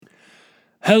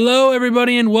Hello,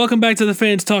 everybody, and welcome back to the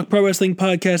Fans Talk Pro Wrestling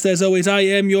Podcast. As always, I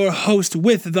am your host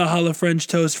with the Hollow French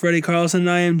Toast, Freddie Carlson, and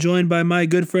I am joined by my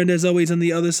good friend, as always, on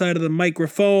the other side of the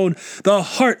microphone, the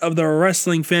heart of the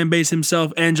wrestling fan base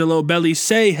himself, Angelo Belli.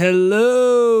 Say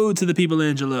hello to the people,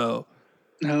 Angelo.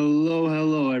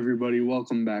 Hello, everybody.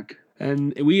 Welcome back.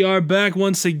 And we are back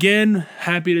once again.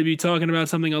 Happy to be talking about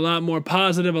something a lot more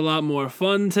positive, a lot more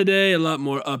fun today, a lot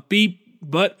more upbeat.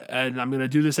 And I'm going to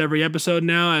do this every episode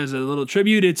now as a little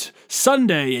tribute. It's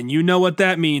Sunday, and you know what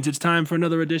that means. It's time for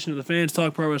another edition of the Fans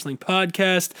Talk Pro Wrestling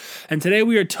Podcast. And today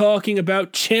we are talking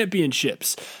about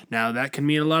championships. Now, that can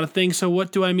mean a lot of things, so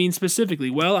what do I mean specifically?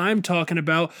 Well, I'm talking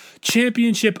about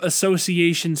Championship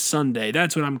Association Sunday.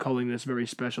 That's what I'm calling this very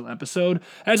special episode,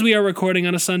 as we are recording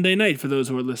on a Sunday night for those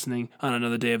who are listening on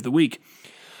another day of the week.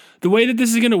 The way that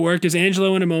this is going to work is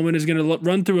Angelo in a moment is going to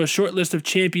run through a short list of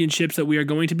championships that we are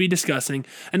going to be discussing,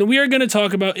 and then we are going to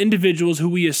talk about individuals who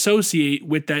we associate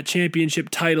with that championship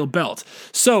title belt.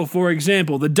 So, for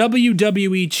example, the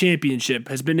WWE Championship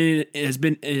has been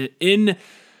in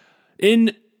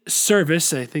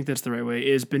service. I think that's the right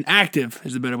way. Has been active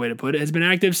is the better way to put it. Has been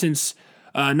active since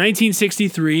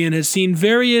 1963 and has seen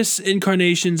various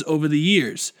incarnations over the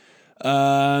years.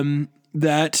 That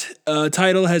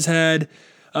title has had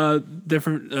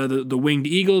different the winged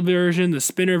eagle version, the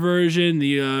spinner version,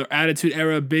 the Attitude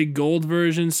Era big gold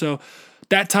version. So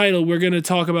that title, we're going to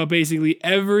talk about basically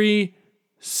every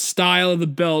style of the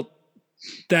belt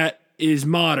that is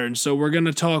modern. So we're going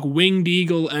to talk winged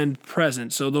eagle and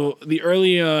present. So the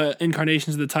early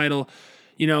incarnations of the title,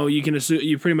 you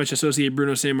pretty much associate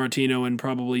Bruno Sammartino and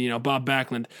probably Bob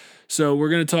Backlund. So we're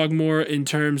going to talk more in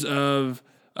terms of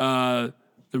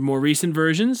the more recent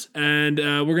versions, and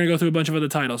we're going to go through a bunch of other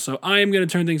titles. So I am going to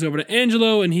turn things over to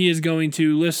Angelo, and he is going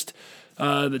to list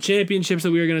the championships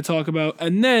that we are going to talk about,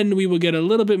 and then we will get a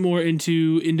little bit more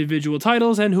into individual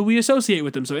titles and who we associate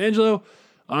with them. So Angelo,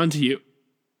 on to you.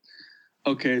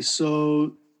 Okay,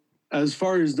 so as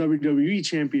far as WWE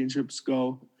championships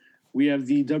go, we have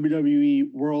the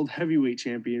WWE World Heavyweight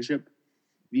Championship,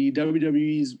 the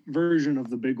WWE's version of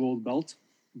the Big Gold Belt,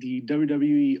 the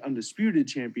WWE Undisputed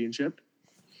Championship,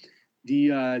 the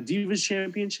Divas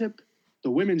Championship,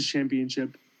 the Women's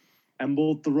Championship, and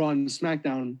both the Raw and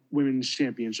SmackDown Women's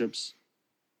Championships.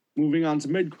 Moving on to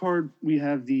mid-card, we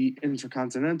have the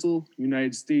Intercontinental,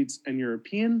 United States, and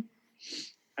European.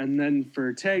 And then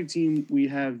for tag team, we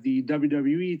have the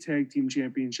WWE Tag Team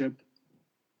Championship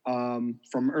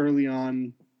from early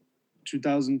on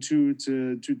 2002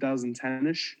 to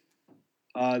 2010-ish.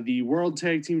 The World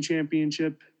Tag Team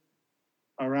Championship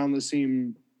around the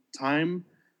same time,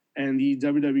 and the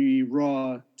WWE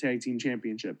Raw Tag Team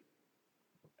Championship.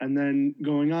 And then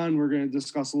going on, we're going to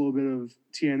discuss a little bit of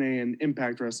TNA and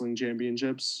Impact Wrestling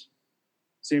Championships.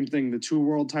 Same thing, the 2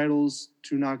 world titles,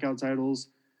 2 knockout titles,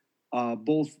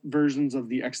 both versions of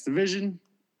the X Division,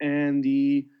 and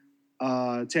the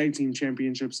Tag Team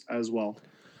Championships as well.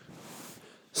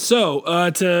 So,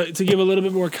 to give a little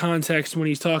bit more context, when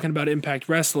he's talking about Impact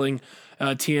Wrestling,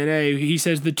 TNA, he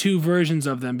says the 2 versions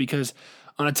of them because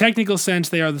on a technical sense,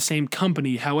 they are the same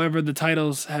company. However, the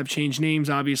titles have changed names,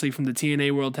 obviously, from the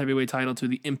TNA World Heavyweight title to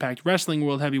the Impact Wrestling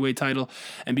World Heavyweight title,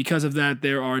 and because of that,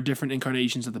 there are different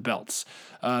incarnations of the belts.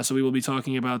 So we will be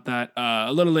talking about that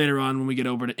a little later on when we get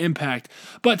over to Impact.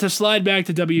 But to slide back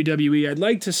to WWE, I'd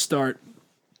like to start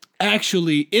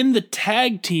actually in the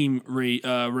tag team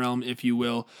realm, if you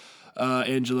will,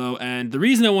 Angelo. And the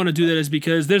reason I want to do that is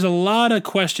because there's a lot of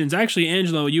questions. Actually,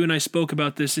 Angelo, you and I spoke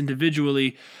about this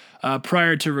individually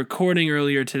prior to recording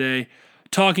earlier today,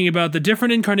 talking about the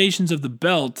different incarnations of the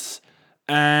belts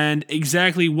and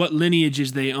exactly what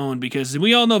lineages they own, because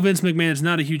we all know Vince McMahon is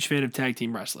not a huge fan of tag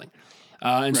team wrestling.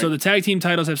 And so the tag team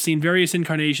titles have seen various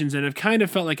incarnations and have kind of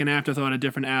felt like an afterthought at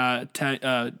different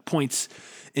points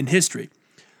in history.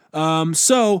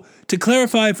 So to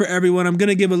clarify for everyone, I'm going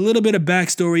to give a little bit of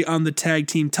backstory on the tag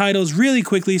team titles really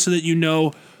quickly so that you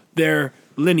know their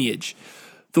lineage.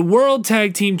 The World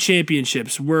Tag Team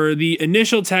Championships were the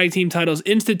initial tag team titles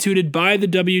instituted by the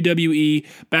WWE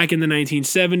back in the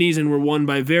 1970s and were won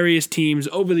by various teams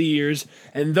over the years,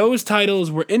 and those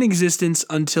titles were in existence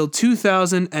until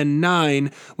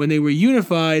 2009 when they were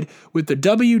unified with the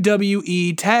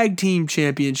WWE Tag Team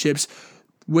Championships,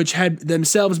 which had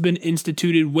themselves been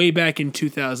instituted way back in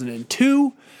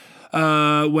 2002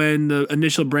 when the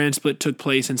initial brand split took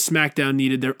place and SmackDown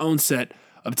needed their own set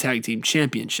of tag team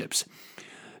championships.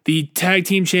 The tag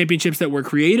team championships that were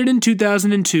created in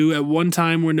 2002 at one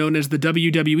time were known as the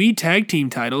WWE Tag Team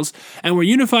titles and were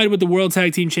unified with the World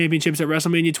Tag Team Championships at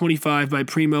WrestleMania 25 by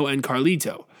Primo and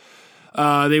Carlito.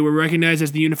 They were recognized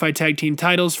as the Unified Tag Team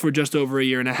titles for just over a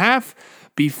year and a half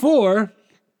before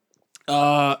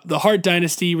the Hart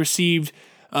Dynasty received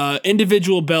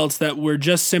individual belts that were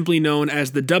just simply known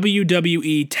as the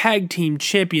WWE Tag Team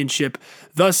Championship,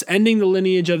 thus ending the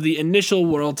lineage of the initial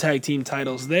World Tag Team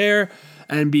titles there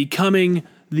and becoming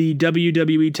the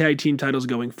WWE Tag Team titles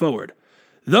going forward.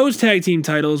 Those tag team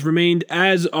titles remained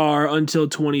as are until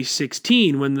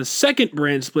 2016, when the second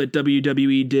brand split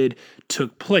WWE did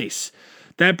took place.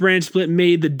 That brand split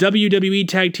made the WWE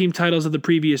Tag Team titles of the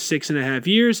previous 6.5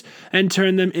 years and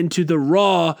turned them into the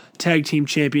Raw Tag Team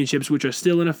Championships, which are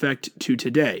still in effect to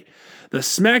today. The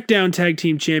SmackDown Tag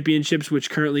Team Championships,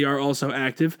 which currently are also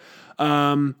active,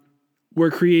 were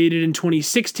created in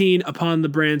 2016 upon the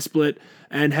brand split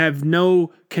and have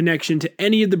no connection to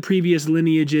any of the previous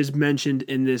lineages mentioned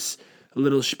in this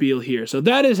little spiel here. So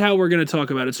that is how we're going to talk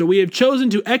about it. So we have chosen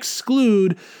to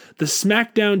exclude the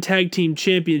SmackDown Tag Team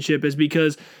Championship is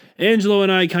because Angelo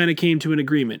and I kind of came to an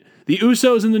agreement. The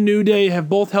Usos and the New Day have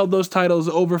both held those titles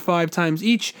over 5 times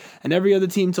each, and every other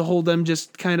team to hold them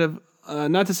just kind of,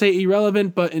 not to say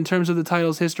irrelevant, but in terms of the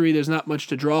title's history, there's not much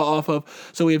to draw off of,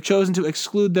 so we have chosen to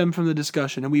exclude them from the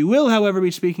discussion. And we will, however,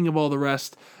 be speaking of all the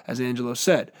rest, as Angelo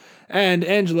said. And,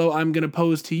 Angelo, I'm going to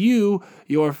pose to you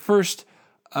your first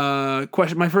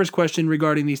question. My first question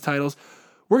regarding these titles.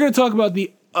 We're going to talk about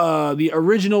the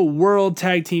original World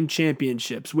Tag Team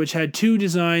Championships, which had 2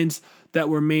 designs that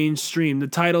were mainstream.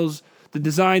 The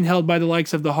design held by the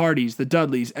likes of the Hardys, the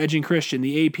Dudleys, Edge and Christian,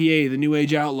 the APA, the New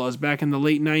Age Outlaws back in the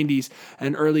late 90s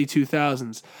and early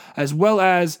 2000s, as well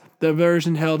as the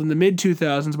version held in the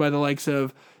mid-2000s by the likes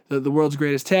of the world's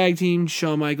greatest tag team,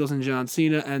 Shawn Michaels and John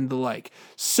Cena, and the like.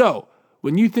 So,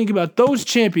 when you think about those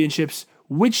championships,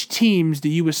 which teams do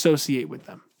you associate with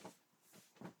them?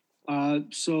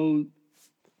 So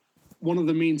one of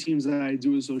the main teams that I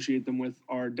do associate them with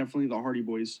are definitely the Hardy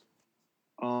Boys.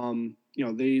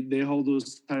 They held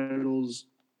those titles,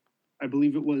 I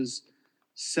believe it was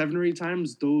 7 or 8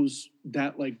 times,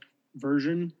 that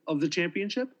version of the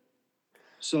championship.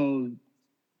 So,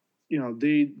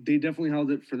 they definitely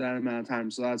held it for that amount of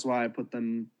time. So that's why I put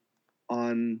them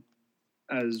on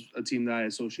as a team that I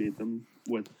associate them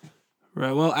with.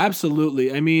 Right. Well,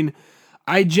 absolutely. I mean,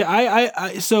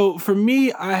 so for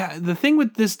me, the thing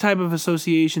with this type of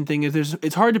association thing is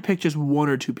it's hard to pick just 1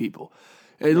 or 2 people.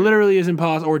 It literally is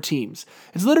impossible, or teams.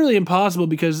 It's literally impossible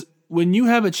because when you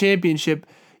have a championship,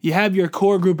 you have your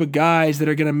core group of guys that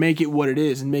are going to make it what it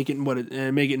is and make it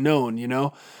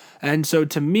known, And so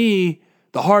to me,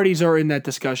 the Hardys are in that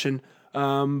discussion.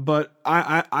 But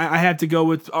I have to go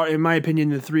with, in my opinion,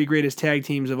 the 3 greatest tag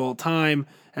teams of all time,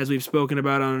 as we've spoken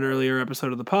about on an earlier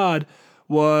episode of the pod,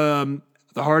 were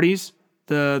the Hardys,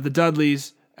 the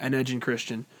Dudleys, and Edge and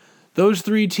Christian. Those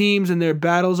 3 teams and their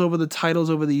battles over the titles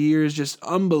over the years, just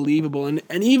unbelievable. And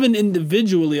even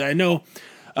individually, I know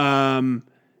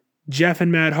Jeff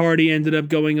and Matt Hardy ended up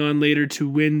going on later to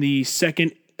win the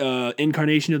second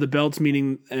incarnation of the belts,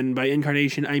 and by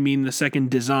incarnation, I mean the second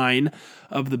design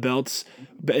of the belts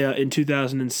in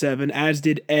 2007, as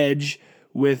did Edge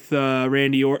with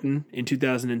Randy Orton in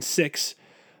 2006.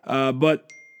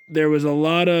 But there's a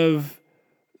lot of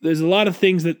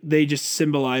things that they just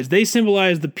symbolize. They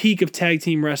symbolize the peak of tag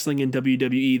team wrestling in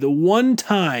WWE. The one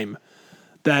time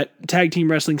that tag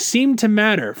team wrestling seemed to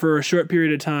matter for a short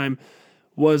period of time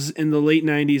was in the late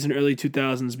 90s and early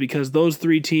 2000s, because those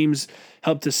 3 teams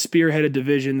helped to spearhead a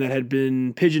division that had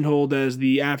been pigeonholed as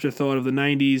the afterthought of the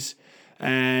 90s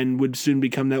and would soon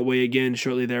become that way again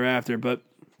shortly thereafter. But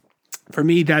for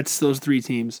me, that's those 3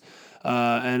 teams.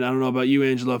 And I don't know about you,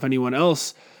 Angelo, if anyone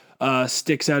else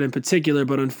sticks out in particular,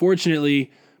 but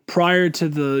unfortunately, prior to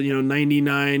the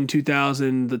 99,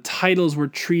 2000, the titles were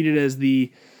treated as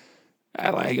the,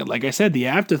 like I said, the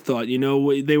afterthought.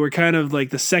 They were kind of like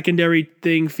the secondary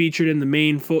thing featured in the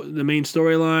main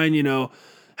storyline.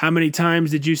 How many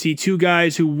times did you see 2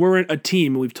 guys who weren't a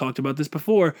team? We've talked about this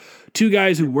before. 2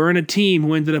 guys who weren't a team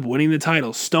who ended up winning the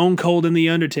title. Stone Cold and The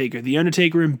Undertaker. The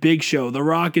Undertaker and Big Show. The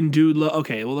Rock and Dude Love.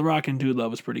 Okay, well, The Rock and Dude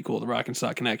Love was pretty cool. The Rock and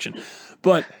Sock Connection.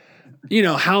 But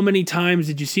how many times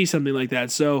did you see something like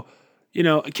that? So,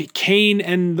 Kane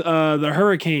and the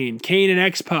Hurricane, Kane and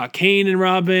X-Pac, Kane and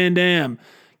Rob Van Dam.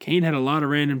 Kane had a lot of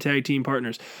random tag team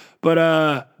partners.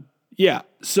 But, yeah.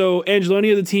 So, Angelo, any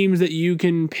of the teams that you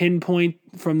can pinpoint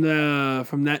from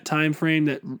that time frame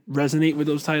that resonate with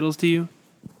those titles to you?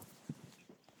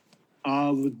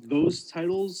 With those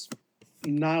titles,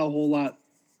 not a whole lot.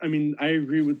 I mean, I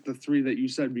agree with the 3 that you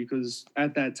said, because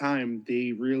at that time,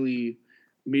 they really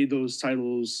made those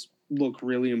titles look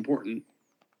really important.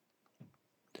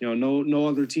 No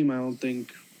other team, I don't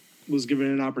think, was given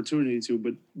an opportunity to,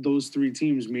 but those three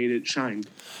teams made it shine.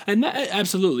 And that,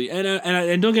 absolutely,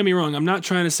 and don't get me wrong, I'm not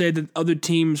trying to say that other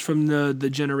teams from the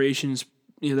generations,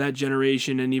 that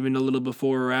generation, and even a little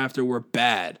before or after were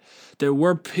bad. There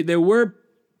were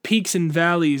peaks and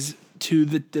valleys to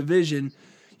the division.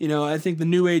 I think the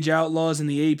New Age Outlaws and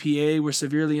the APA were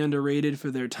severely underrated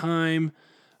for their time.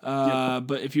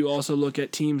 But if you also look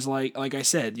at teams like I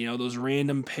said, those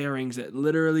random pairings that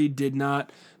literally did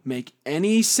not make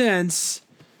any sense.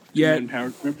 Yet,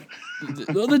 Power Trip.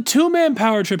 the two-man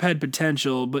Power Trip had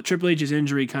potential, but Triple H's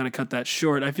injury kind of cut that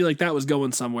short. I feel like that was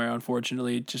going somewhere.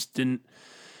 Unfortunately, it just didn't.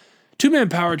 Two-man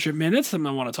Power Trip, man, that's something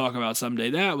I want to talk about someday.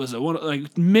 That was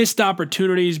missed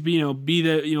opportunities. Be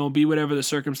whatever the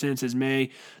circumstances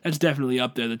may. That's definitely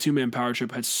up there. The two-man Power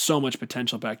Trip had so much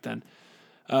potential back then.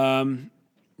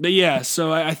 But yeah,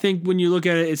 so I think when you look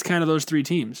at it, it's kind of those three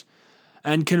teams.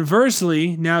 And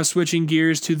conversely, now switching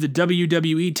gears to the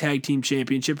WWE Tag Team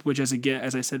Championship, which, as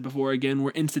I said before,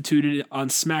 were instituted on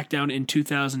SmackDown in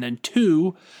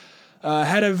 2002,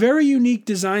 had a very unique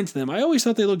design to them. I always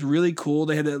thought they looked really cool.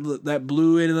 They had that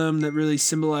blue in them that really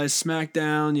symbolized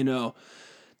SmackDown.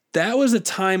 That was a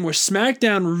time where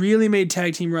SmackDown really made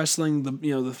tag team wrestling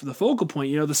the focal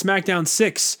point. The SmackDown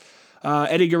 6.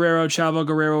 Eddie Guerrero, Chavo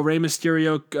Guerrero, Rey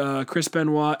Mysterio, Chris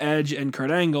Benoit, Edge, and Kurt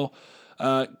Angle,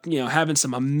 having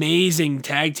some amazing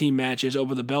tag team matches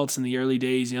over the belts in the early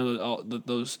days.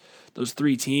 Those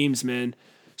three teams, man,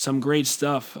 some great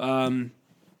stuff.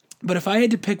 But if I had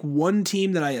to pick one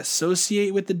team that I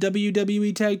associate with the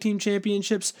WWE Tag Team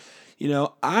Championships,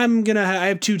 I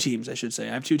have two teams, I should say.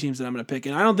 I have two teams that I'm going to pick,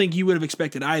 and I don't think you would have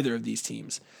expected either of these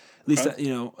teams. At least,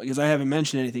 because I haven't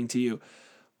mentioned anything to you.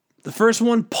 The first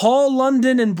one, Paul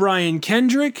London and Brian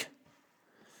Kendrick.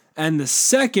 And the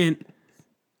second,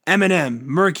 Eminem,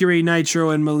 Mercury,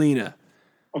 Nitro, and Melina.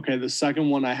 Okay, the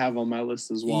second one I have on my list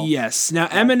as well. Yes. Now,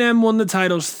 Eminem won the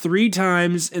titles 3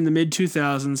 times in the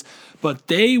mid-2000s, but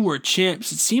they were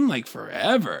champs. It seemed like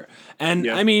forever. And,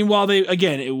 I mean, while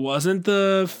it wasn't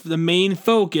the main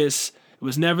focus, it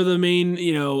was never the main,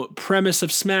 premise of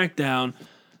SmackDown,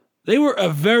 they were a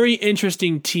very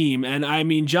interesting team, and I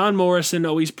mean, John Morrison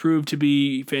always proved to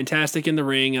be fantastic in the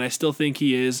ring, and I still think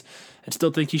he is, and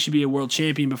still think he should be a world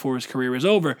champion before his career is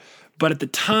over. But at the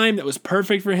time, that was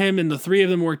perfect for him, and the three of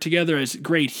them worked together as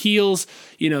great heels,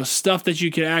 stuff that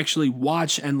you could actually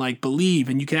watch and believe,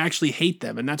 and you could actually hate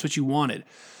them, and that's what you wanted.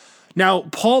 Now,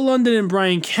 Paul London and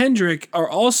Brian Kendrick are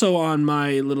also on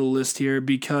my little list here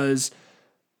because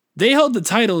they held the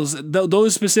titles,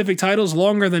 those specific titles,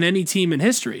 longer than any team in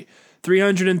history.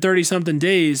 330-something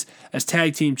days as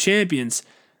tag team champions.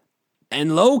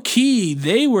 And low-key,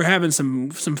 they were having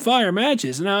some fire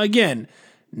matches. Now, again,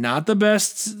 not the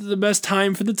best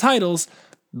time for the titles,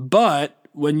 but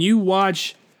when you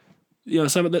watch,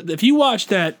 if you watch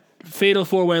that Fatal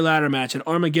 4-Way Ladder match at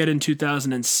Armageddon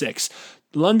 2006,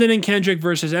 London and Kendrick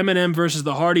versus Eminem versus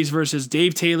the Hardys versus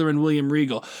Dave Taylor and William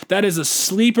Regal. That is a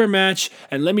sleeper match,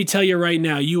 and let me tell you right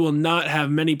now, you will not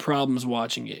have many problems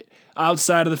watching it.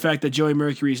 Outside of the fact that Joey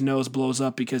Mercury's nose blows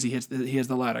up because he has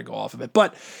the ladder go off of it.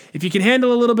 But if you can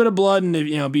handle a little bit of blood, and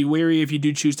be wary if you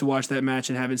do choose to watch that match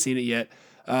and haven't seen it yet,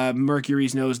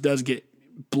 Mercury's nose does get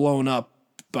blown up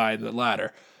by the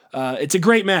ladder. It's a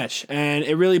great match, and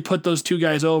it really put those two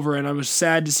guys over, and I was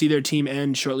sad to see their team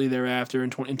end shortly thereafter in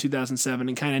 2007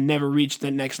 and kind of never reach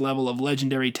that next level of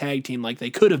legendary tag team like they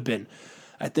could have been.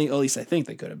 At least I think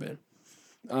they could have been.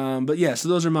 But yeah, so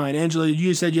those are mine. Angela,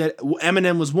 you said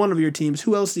Eminem was one of your teams.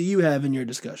 Who else do you have in your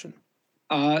discussion?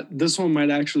 This one might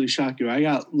actually shock you. I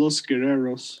got Los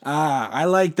Guerreros. I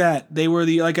like that. They were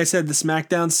like I said, the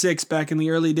SmackDown 6 back in the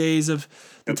early days of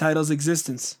the title's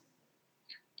existence.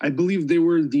 I believe they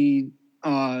were the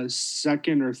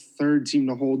second or third team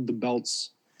to hold the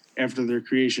belts after their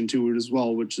creation to it as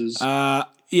well, which is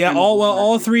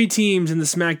all three teams in the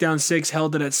SmackDown 6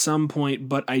 held it at some point,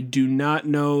 but I do not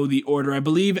know the order. I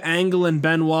believe Angle and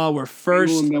Benoit were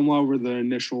first. Angle and Benoit were the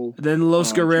initial. Then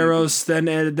Los Guerreros,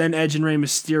 then Edge and Rey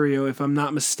Mysterio. If I'm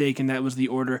not mistaken, that was the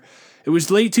order. It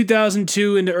was late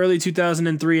 2002 into early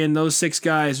 2003, and those 6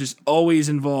 guys just always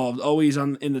involved, always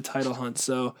in the title hunt.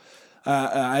 So.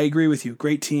 I agree with you.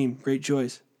 Great team. Great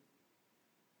choice.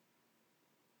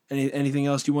 Anything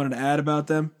else you wanted to add about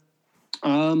them?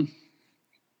 Not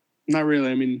really.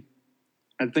 I mean,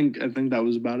 I think that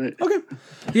was about it. Okay.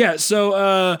 Yeah.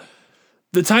 So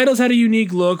the titles had a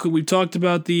unique look. We talked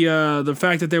about the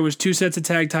fact that there was 2 sets of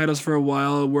tag titles for a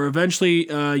while. Were eventually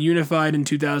unified in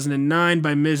 2009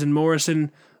 by Miz and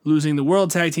Morrison losing the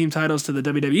World Tag Team titles to the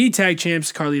WWE Tag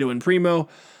Champs Carlito and Primo.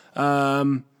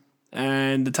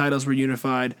 And the titles were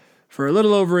unified for a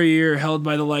little over a year, held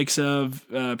by the likes of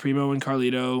Primo and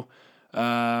Carlito,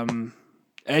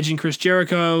 Edge and Chris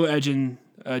Jericho, Edge and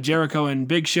Jericho and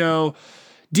Big Show,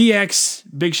 DX,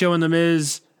 Big Show and The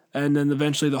Miz, and then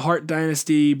eventually the Hart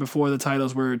Dynasty before the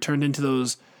titles were turned into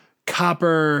those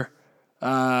copper,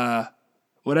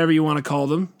 whatever you want to call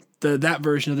them, that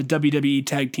version of the WWE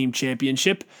Tag Team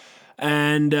Championship.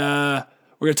 And we're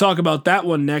going to talk about that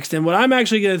one next. And what I'm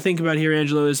actually going to think about here,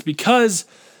 Angelo, is because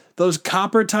those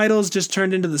copper titles just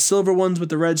turned into the silver ones with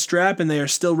the red strap, and they are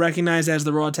still recognized as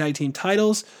the Raw Tag Team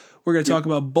titles. We're going to talk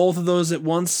about both of those at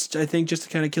once, I think, just to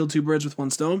kind of kill two birds with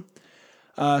one stone.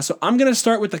 So I'm going to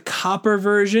start with the copper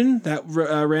version that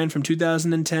ran from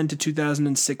 2010 to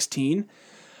 2016.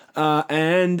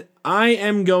 And I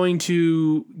am going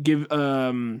to give...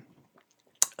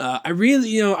 I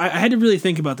had to really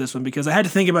think about this one because I had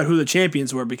to think about who the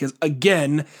champions were because,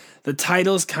 again, the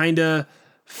titles kind of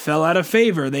fell out of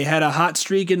favor. They had a hot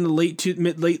streak in the late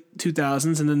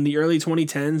 2000s, and then the early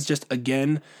 2010s just,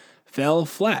 again, fell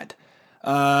flat.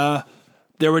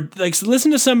 There were,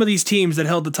 listen to some of these teams that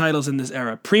held the titles in this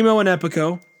era. Primo and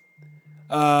Epico.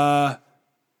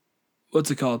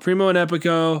 What's it called? Primo and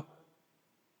Epico.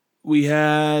 We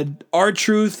had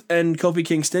R-Truth and Kofi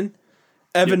Kingston.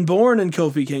 Evan Bourne and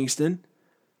Kofi Kingston.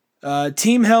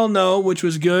 Team Hell No, which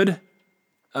was good.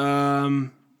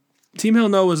 Team Hell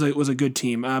No was a good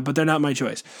team, but they're not my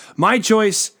choice. My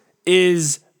choice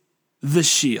is The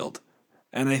Shield.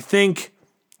 And I think,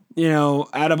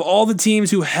 out of all the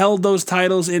teams who held those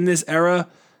titles in this era,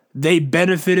 they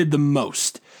benefited the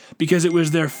most because it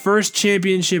was their first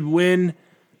championship win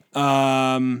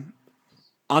on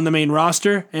the main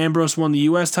roster. Ambrose won the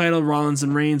U.S. title. Rollins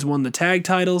and Reigns won the tag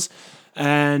titles.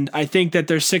 And I think that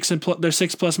their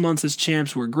 6+ months as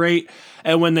champs were great.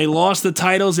 And when they lost the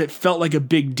titles, it felt like a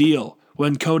big deal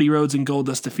when Cody Rhodes and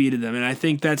Goldust defeated them. And I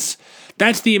think that's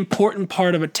the important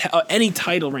part of any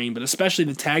title reign, but especially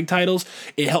the tag titles.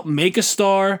 It helped make a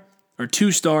star or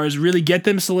two stars, really get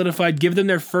them solidified, give them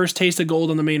their first taste of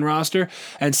gold on the main roster,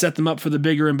 and set them up for the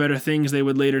bigger and better things they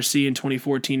would later see in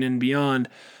 2014 and beyond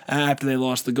after they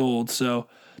lost the gold. So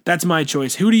that's my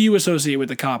choice. Who do you associate with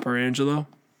the copper, Angelo?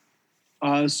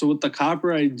 So with the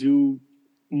copper, I do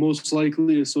most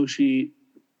likely associate.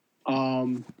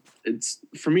 It's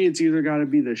for me. It's either got to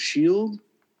be the Shield,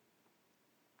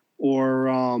 or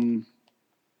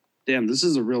damn, this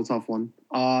is a real tough one.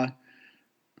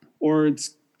 Or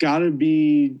it's got to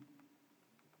be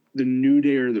the New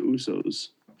Day or the Usos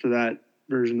for that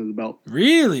version of the belt.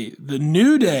 Really, the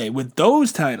New Day with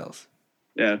those titles?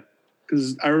 Yeah,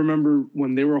 because I remember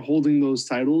when they were holding those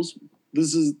titles.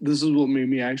 This is what made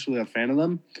me actually a fan of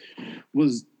them,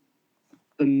 was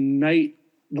the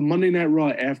Monday Night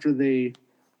Raw after they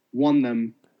won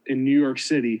them in New York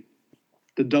City.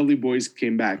 The Dudley Boys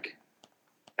came back,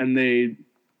 and they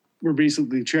were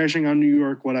basically trashing on New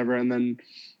York, whatever. And then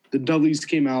the Dudleys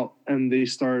came out and they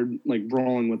started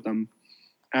brawling with them.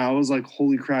 And I was like,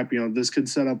 holy crap! This could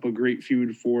set up a great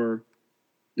feud for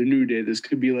the New Day. This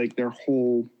could be their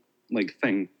whole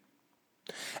thing.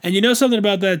 And something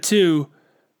about that too.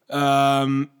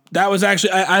 That was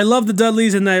actually I love the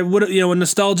Dudleys, and that would a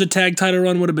nostalgia tag title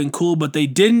run would have been cool, but they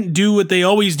didn't do what they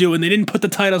always do, and they didn't put the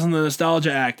titles in the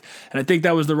nostalgia act, and I think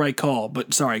that was the right call.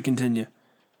 But sorry, continue.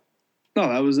 No,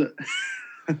 that was it.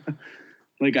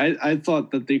 I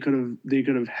thought that they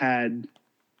could have had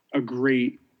a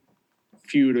great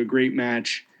feud, a great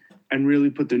match, and really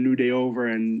put the New Day over,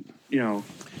 and they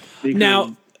could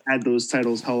have had those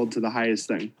titles held to the highest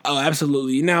thing. Oh,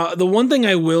 absolutely. Now, the one thing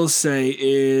I will say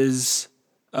is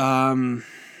the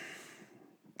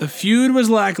feud was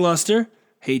lackluster.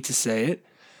 Hate to say it.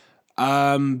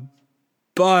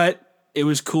 But it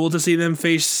was cool to see them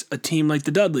face a team like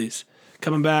the Dudleys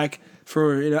coming back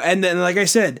for, and then, like I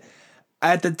said,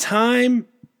 at the time,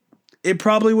 it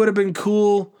probably would have been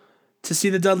cool to see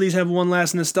the Dudleys have one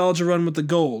last nostalgia run with the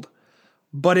gold.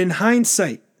 But in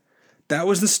hindsight, that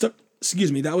was the start.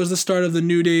 That was the start of the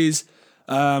New Day's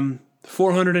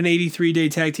 483-day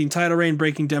tag team title reign,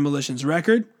 breaking Demolition's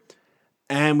record,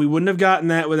 and we wouldn't have gotten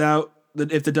that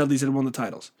if the Dudleys had won the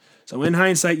titles. So in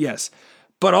hindsight, yes.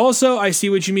 But also, I see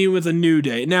what you mean with the New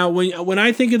Day. Now, when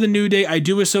I think of the New Day, I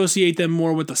do associate them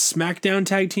more with the SmackDown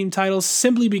tag team titles,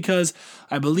 simply because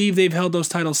I believe they've held those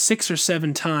titles 6 or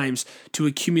 7 times to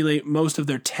accumulate most of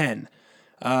their 10.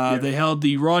 They held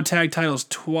the Raw tag titles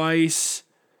twice.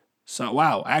 So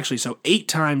 8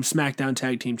 times SmackDown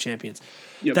tag team champions.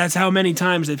 Yep. That's how many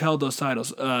times they've held those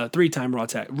titles.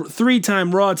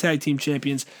 3-time Raw tag team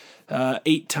champions,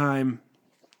 8-time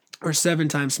or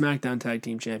 7-time SmackDown tag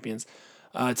team champions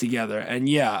together. And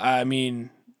yeah, I mean,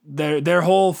 their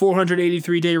whole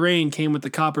 483-day reign came with the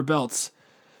copper belts.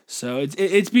 So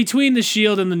it's between the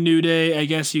Shield and the New Day, I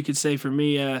guess you could say for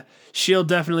me. Shield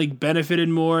definitely benefited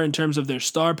more in terms of their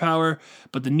star power,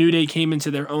 but the New Day came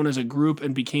into their own as a group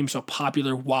and became so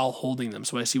popular while holding them.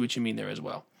 So I see what you mean there as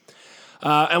well.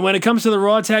 And when it comes to the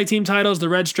Raw Tag Team titles, the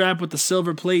red strap with the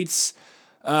silver plates,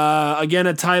 again,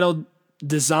 a title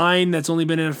design that's only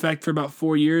been in effect for about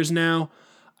 4 years now.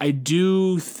 I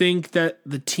do think that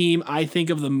the team I think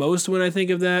of the most when I think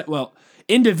of that, well,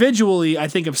 individually, I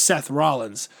think of Seth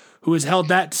Rollins, who has held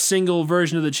that single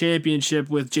version of the championship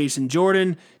with Jason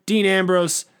Jordan, Dean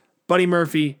Ambrose, Buddy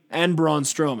Murphy, and Braun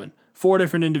Strowman. 4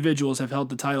 different individuals have held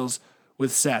the titles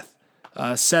with Seth.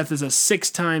 Seth is a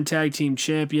 6-time tag team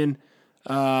champion,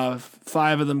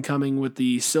 5 of them coming with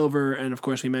the silver, and of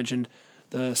course we mentioned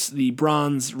the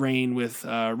bronze reign with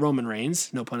Roman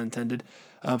Reigns, no pun intended,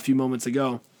 a few moments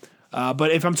ago.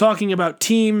 But if I'm talking about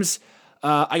teams,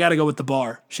 I got to go with the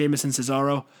Bar, Sheamus and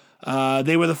Cesaro.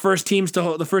 They were the first team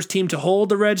to hold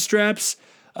the red straps,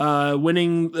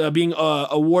 being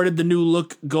awarded the new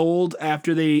look gold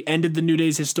after they ended the New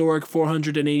Day's historic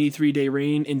 483-day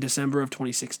reign in December of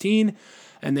 2016.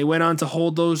 And they went on to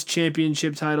hold those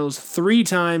championship titles 3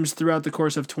 times throughout the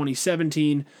course of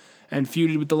 2017 and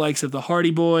feuded with the likes of the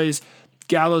Hardy Boys,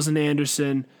 Gallows and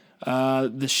Anderson,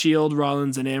 the Shield,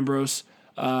 Rollins and Ambrose,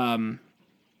 and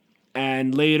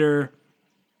later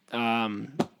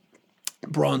Braun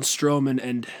Strowman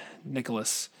and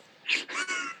Nicholas.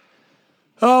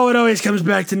 Oh, it always comes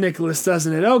back to Nicholas,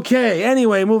 doesn't it? Okay,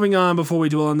 anyway, moving on before we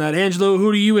dwell on that. Angelo,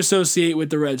 who do you associate with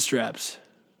the red straps?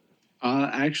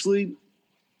 Actually,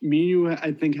 me and you,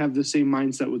 I think, have the same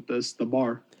mindset with this, the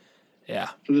Bar. Yeah.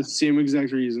 For the same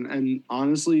exact reason. And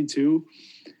honestly, too,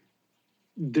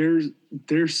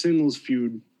 their singles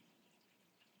feud,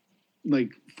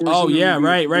 like,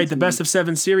 right. The best of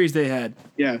 7 series they had.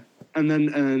 Yeah.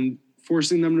 And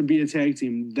forcing them to be a tag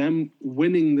team, them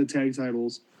winning the tag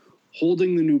titles,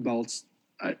 holding the new belts.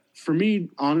 For me,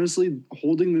 honestly,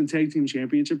 holding the tag team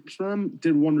championships for them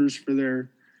did wonders for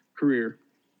their career.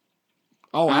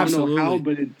 Oh, absolutely. I don't know how,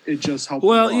 but it just helped.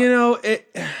 Well, you know,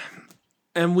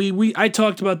 I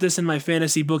talked about this in my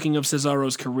fantasy booking of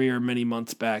Cesaro's career many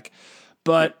months back.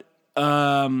 But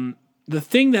the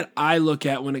thing that I look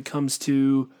at when it comes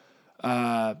to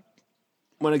something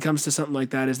like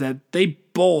that is that they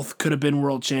both could have been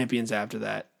world champions after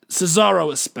that.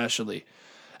 Cesaro especially.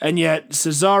 And yet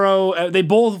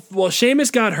Cesaro,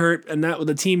 Sheamus got hurt, and that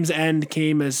the team's end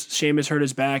came as Sheamus hurt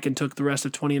his back and took the rest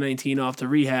of 2019 off to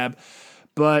rehab.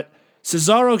 But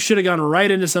Cesaro should have gone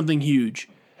right into something huge.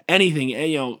 Anything,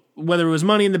 whether it was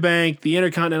Money in the Bank, the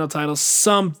Intercontinental title,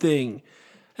 something.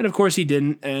 And of course he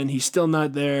didn't, and he's still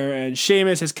not there. And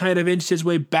Sheamus has kind of inched his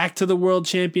way back to the world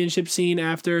championship scene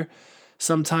after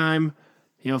some time,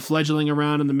 fledgling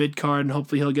around in the mid-card, and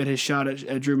hopefully he'll get his shot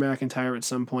at Drew McIntyre at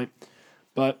some point.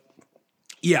 But,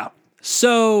 yeah.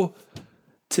 So,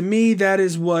 to me, that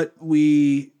is what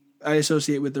I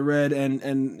associate with the Red,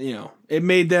 and it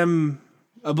made them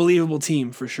a believable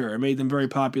team for sure. It made them very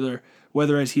popular,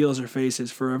 whether as heels or faces,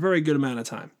 for a very good amount of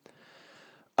time.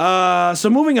 So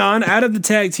moving on, out of the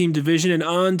tag team division and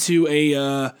on to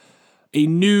a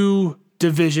new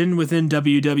division within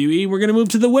WWE, we're going to move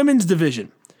to the women's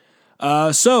division.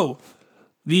 So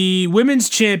the women's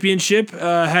championship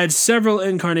had several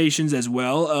incarnations as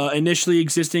well, initially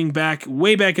existing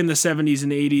way back in the 70s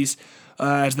and 80s,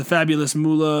 as the Fabulous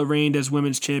Moolah reigned as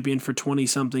women's champion for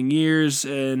 20-something years.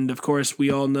 And, of course,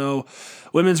 we all know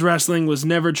women's wrestling was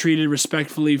never treated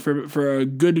respectfully for a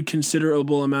good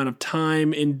considerable amount of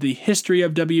time in the history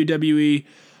of WWE,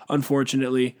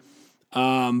 unfortunately.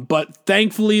 But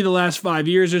thankfully, the last 5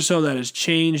 years or so, that has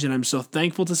changed, and I'm so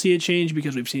thankful to see it change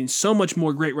because we've seen so much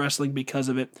more great wrestling because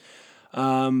of it.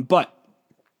 But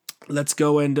let's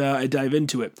go and dive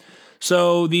into it.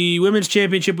 So the women's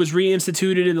championship was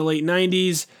reinstituted in the late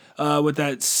 90s with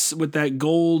that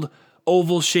gold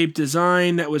oval-shaped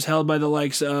design that was held by the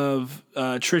likes of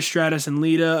Trish Stratus and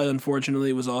Lita. Unfortunately,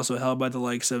 it was also held by the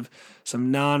likes of some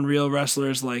non-real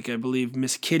wrestlers like, I believe,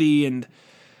 Miss Kitty, and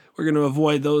we're going to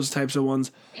avoid those types of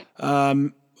ones.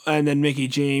 And then Mickie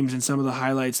James and some of the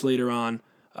highlights later on.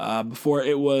 Before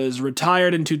it was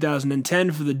retired in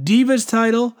 2010 for the Divas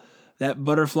title, that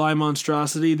butterfly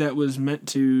monstrosity that was meant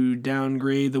to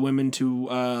downgrade the women to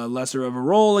lesser of a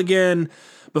role again,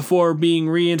 before being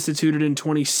reinstituted in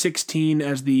 2016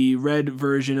 as the red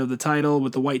version of the title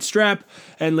with the white strap,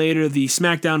 and later the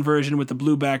SmackDown version with the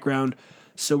blue background.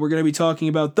 So we're going to be talking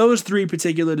about those 3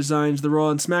 particular designs, the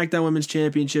Raw and SmackDown Women's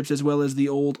Championships, as well as the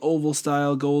old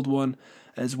oval-style gold one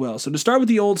as well. So to start with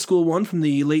the old school one from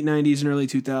the late 90s and early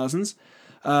 2000s,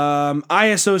 I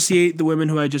associate the women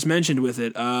who I just mentioned with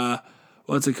it.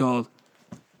 What's it called?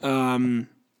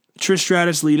 Trish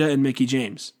Stratus, Lita, and Mickie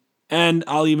James. And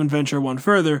I'll even venture one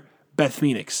further, Beth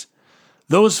Phoenix.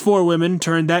 Those 4 women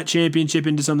turned that championship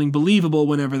into something believable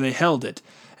whenever they held it.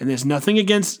 And there's nothing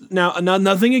against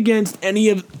any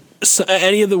of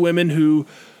the women who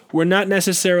were not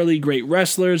necessarily great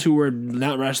wrestlers, who were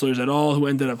not wrestlers at all, who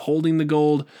ended up holding the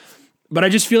gold. But I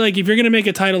just feel like if you're going to make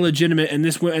a title legitimate, and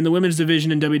the women's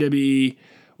division in WWE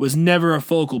was never a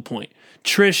focal point.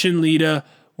 Trish and Lita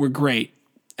were great,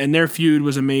 and their feud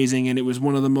was amazing, and it was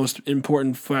one of the most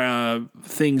important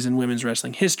things in women's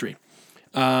wrestling history.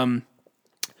 There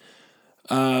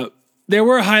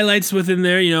were highlights within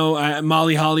there.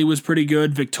 Molly Holly was pretty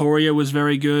good. Victoria was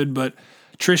very good, but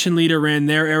Trish and Lita ran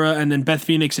their era, and then Beth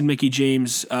Phoenix and Mickie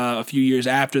James a few years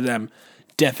after them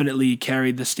definitely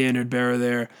carried the standard bearer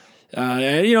there.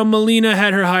 Melina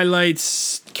had her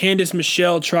highlights. Candice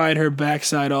Michelle tried her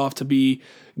backside off to be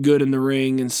good in the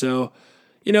ring, and so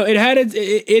it had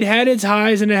its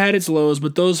highs and it had its lows.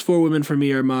 But those 4 women for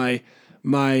me are my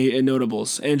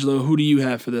notables. Angelo, who do you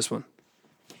have for this one?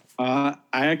 I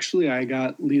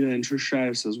got Lita and Trish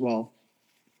Stratus as well,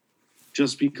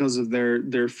 just because of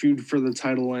their feud for the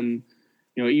title, and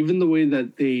even the way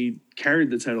that they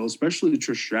carried the title, especially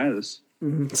Trish Stratus.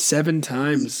 7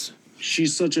 times.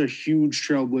 She's such a huge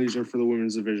trailblazer for the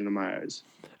women's division in my eyes.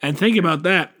 And think about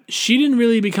that. She didn't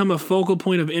really become a focal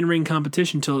point of in-ring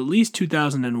competition until at least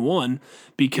 2001,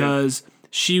 because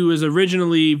she was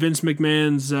originally Vince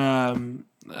McMahon's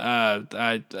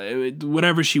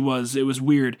whatever she was. It was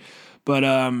weird. But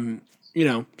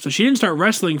so she didn't start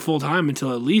wrestling full-time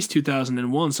until at least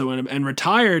 2001, and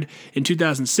retired in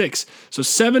 2006. So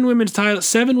 7 women's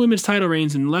title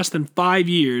reigns in less than 5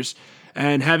 years,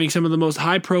 and having some of the most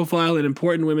high-profile and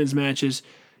important women's matches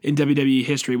in WWE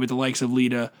history with the likes of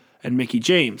Lita and Mickie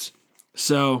James.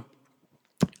 So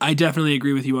I definitely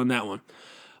agree with you on that one.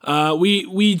 We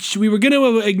were going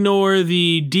to ignore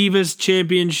the Divas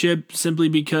Championship simply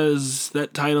because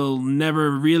that title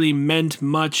never really meant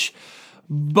much,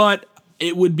 but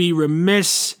it would be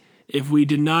remiss if we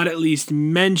did not at least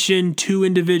mention 2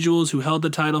 individuals who held the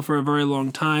title for a very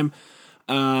long time.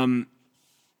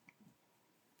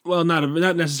 Well, not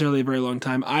necessarily a very long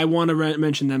time. I want to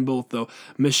mention them both, though.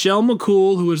 Michelle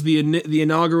McCool, who was the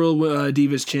inaugural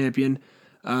Divas champion,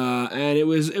 and it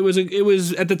was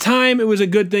at the time it was a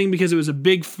good thing because it was a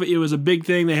big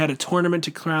thing. They had a tournament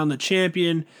to crown the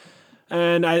champion,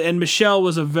 and Michelle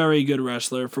was a very good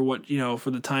wrestler for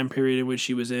for the time period in which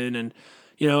she was in, and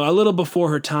a little before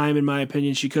her time, in my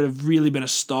opinion. She could have really been a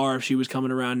star if she was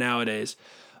coming around nowadays,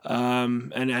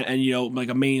 and like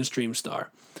a mainstream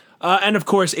star. And of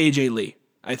course, AJ Lee.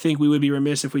 I think we would be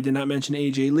remiss if we did not mention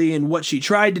AJ Lee and what she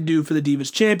tried to do for the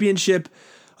Divas Championship.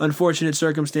 Unfortunate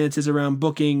circumstances around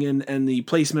booking and the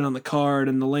placement on the card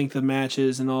and the length of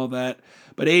matches and all that.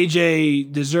 But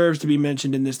AJ deserves to be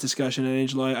mentioned in this discussion, and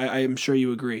Angelo, I am sure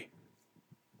you agree.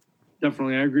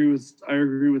 Definitely, I agree with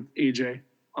AJ.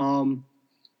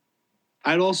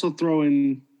 I'd also throw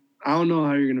in. I don't know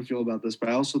how you're going to feel about this, but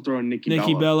I also throw in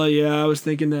Nikki Bella. Yeah, I was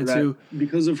thinking that too.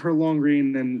 Because of her long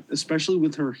reign, and especially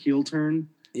with her heel turn.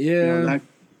 Yeah.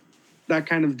 That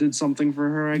kind of did something for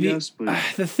her, I guess. But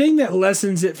the thing that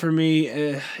lessens it for me,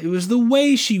 it was the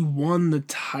way she won the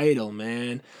title,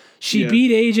 man. She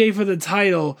beat AJ for the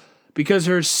title because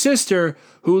her sister,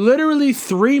 who literally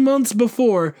 3 months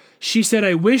before, she said,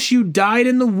 "I wish you died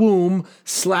in the womb,"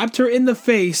 slapped her in the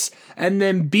face, and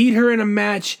then beat her in a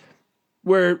match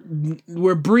where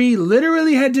Brie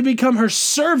literally had to become her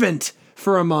servant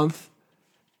for a month.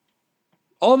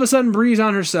 All of a sudden, Brie's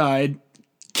on her side,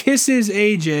 kisses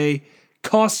AJ,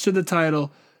 costs her the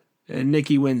title, and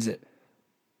Nikki wins it.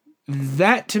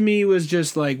 That to me was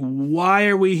just like, why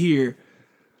are we here?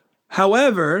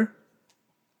 However,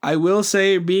 I will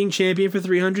say being champion for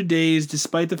 300 days,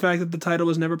 despite the fact that the title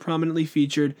was never prominently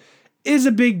featured, is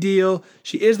a big deal.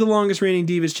 She is the longest reigning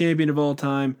Divas champion of all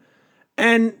time.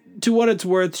 And to what it's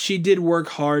worth, she did work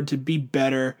hard to be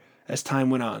better as time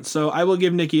went on. So I will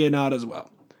give Nikki a nod as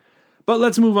well. But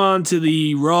let's move on to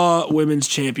the Raw Women's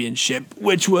Championship,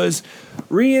 which was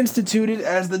reinstituted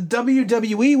as the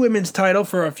WWE Women's title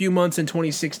for a few months in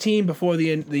 2016 before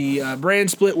the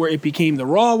brand split where it became the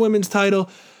Raw Women's title.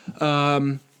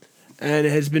 And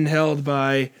it has been held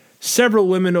by several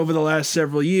women over the last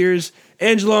several years.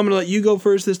 Angelo, I'm going to let you go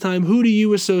first this time. Who do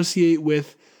you associate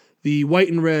with the white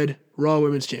and red Raw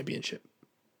Women's Championship?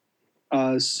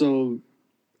 So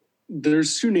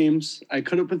there's 2 names. I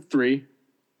could have put 3,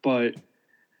 but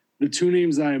the 2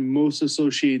 names that I most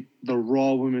associate the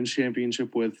Raw Women's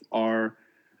Championship with are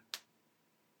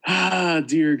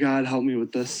Dear God, help me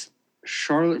with this.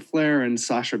 Charlotte Flair and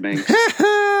Sasha Banks.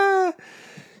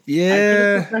 Yeah. I could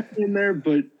have put Becky in there,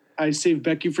 but I saved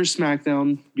Becky for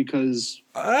SmackDown because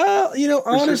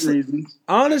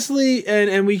honestly,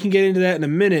 and we can get into that in a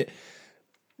minute.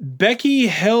 Becky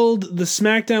held the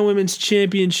SmackDown Women's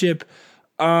Championship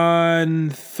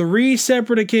on 3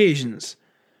 separate occasions.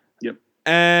 Yep.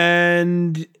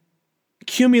 And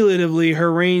cumulatively,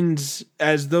 her reigns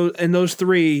in those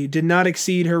 3 did not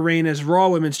exceed her reign as Raw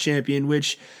Women's Champion,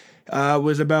 which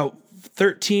was about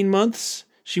 13 months.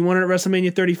 She won it at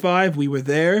WrestleMania 35. We were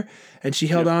there, and she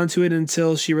held on to it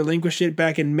until she relinquished it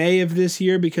back in May of this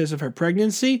year because of her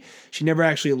pregnancy. She never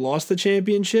actually lost the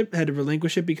championship, had to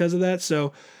relinquish it because of that.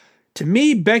 So, to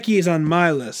me, Becky is on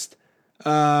my list,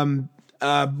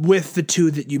 with the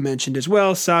 2 that you mentioned as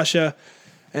well, Sasha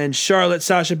and Charlotte.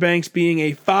 Sasha Banks being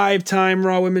a 5-time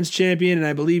Raw Women's Champion, and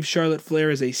I believe Charlotte Flair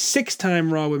is a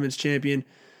 6-time Raw Women's Champion.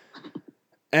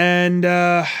 And,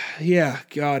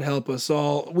 God help us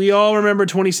all. We all remember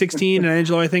 2016, and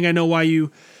Angelo, I think I know why you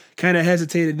kind of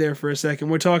hesitated there for a second.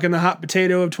 We're talking the hot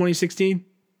potato of 2016?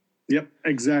 Yep,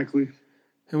 exactly.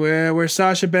 Where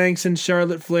Sasha Banks and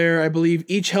Charlotte Flair, I believe,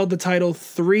 each held the title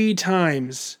 3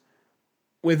 times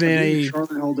within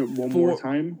Charlotte held it one more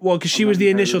time. Well, because she was the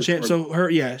initial champ. So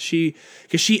because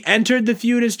she entered the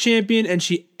feud as champion and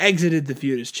she exited the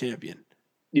feud as champion.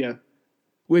 Yeah.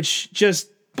 Which just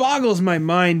boggles my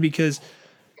mind because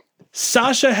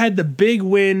Sasha had the big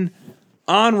win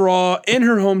on Raw in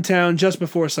her hometown just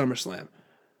before SummerSlam.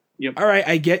 Yep. All right,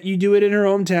 I get you do it in her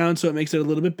hometown, so it makes it a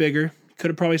little bit bigger.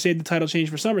 Could have probably saved the title change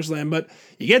for SummerSlam, but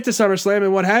you get to SummerSlam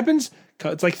and what happens?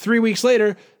 It's like 3 weeks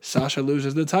later, Sasha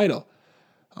loses the title.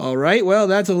 All right, well,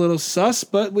 that's a little sus,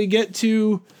 but we get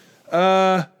to,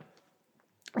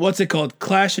 what's it called?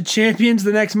 Clash of Champions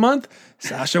the next month.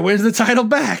 Sasha wins the title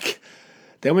back.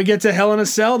 Then we get to Hell in a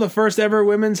Cell, the first ever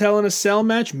women's Hell in a Cell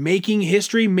match, making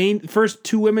history, first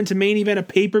 2 women to main event a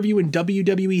pay-per-view in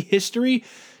WWE history.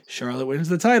 Charlotte wins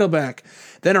the title back.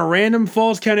 Then a random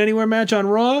Falls Count Anywhere match on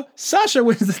Raw. Sasha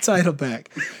wins the title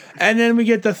back. And then we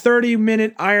get the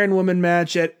 30-minute Iron Woman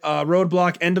match at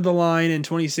Roadblock End of the Line in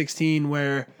 2016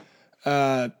 where,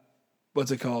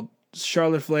 what's it called?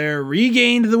 Charlotte Flair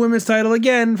regained the women's title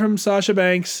again from Sasha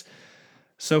Banks.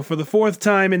 So for the 4th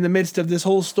time in the midst of this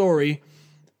whole story,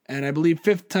 and I believe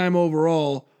 5th time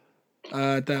overall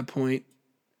at that point.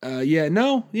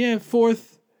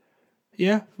 4th.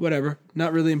 Yeah, whatever.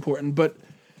 Not really important. But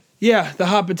yeah, the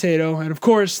hot potato. And of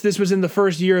course, this was in the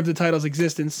first year of the title's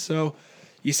existence. So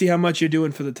you see how much you're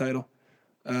doing for the title.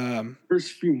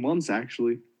 First few months,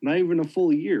 actually. Not even a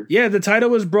full year. Yeah, the title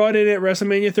was brought in at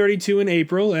WrestleMania 32 in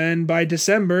April. And by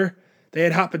December, they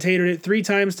had hot potatoed it 3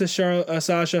 times to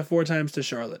Sasha, 4 times to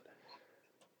Charlotte.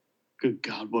 Good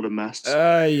God, what a mess.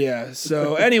 Yeah.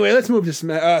 So anyway, let's move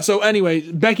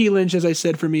to Becky Lynch, as I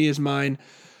said, for me is mine.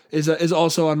 Is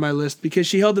also on my list because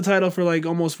she held the title for like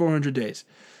almost 400 days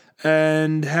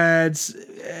and had,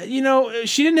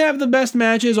 she didn't have the best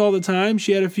matches all the time.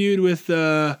 She had a feud with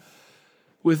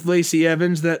Lacey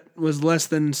Evans that was less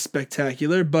than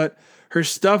spectacular, but her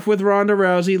stuff with Ronda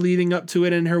Rousey leading up to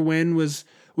it and her win was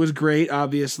great,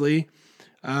 obviously.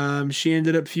 She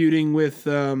ended up feuding with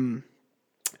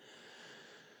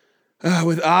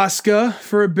Asuka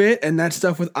for a bit, and that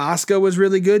stuff with Asuka was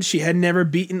really good. She had never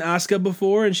beaten Asuka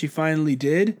before, and she finally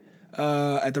did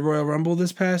at the Royal Rumble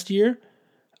this past year.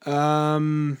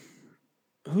 Who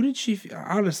did she...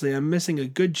 Honestly, I'm missing a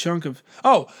good chunk of...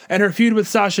 Oh, and her feud with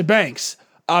Sasha Banks,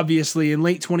 obviously, in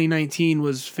late 2019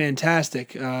 was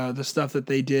fantastic. The stuff that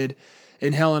they did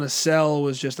in Hell in a Cell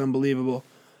was just unbelievable.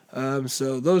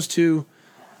 So those 2...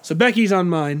 So Becky's on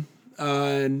mine.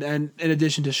 And in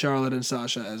addition to Charlotte and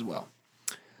Sasha as well.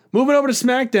 Moving over to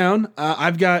SmackDown,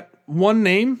 I've got 2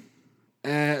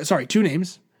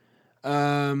 names.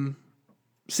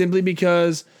 Simply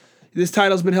because this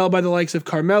title's been held by the likes of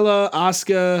Carmella,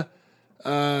 Asuka,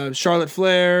 Charlotte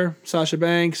Flair, Sasha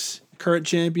Banks, current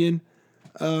champion,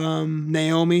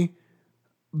 Naomi.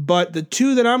 But the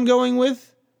 2 that I'm going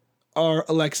with are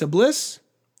Alexa Bliss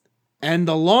and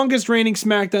the longest reigning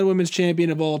SmackDown Women's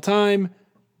Champion of all time,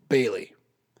 Bayley.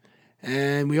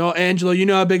 And Angelo, you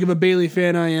know how big of a Bayley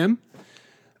fan I am.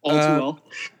 All too well.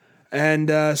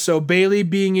 And so Bayley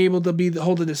being able to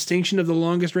hold the distinction of the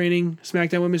longest reigning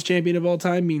SmackDown Women's Champion of all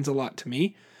time means a lot to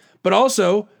me. But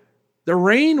also, the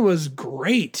reign was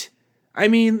great. I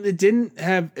mean,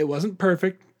 it wasn't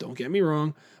perfect, don't get me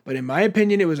wrong, but in my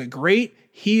opinion, it was a great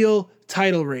heel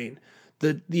title reign.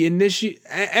 And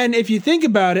if you think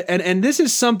about it, and this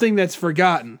is something that's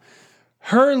forgotten,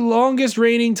 her longest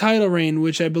reigning title reign,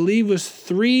 which I believe was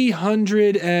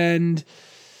 300 and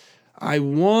I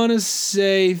want to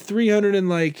say 300 and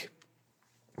like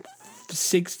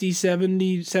 60,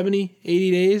 70,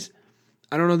 80 days.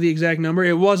 I don't know the exact number.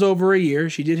 It was over a year.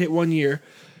 She did hit 1 year.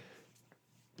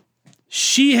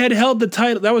 She had held the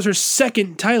title. That was her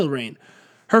second title reign.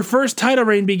 Her first title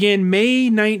reign began May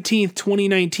 19th,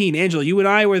 2019. Angela, you and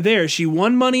I were there. She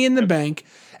won Money in the Bank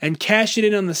and cashed it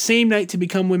in on the same night to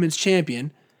become women's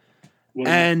champion. What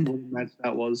match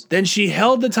that was. Then she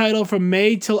held the title from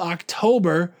May till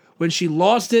October when she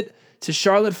lost it to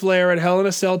Charlotte Flair at Hell in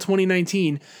a Cell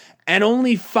 2019. And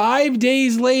only 5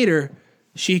 days later,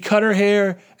 she cut her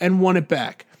hair and won it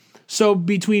back. So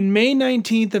between May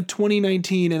 19th of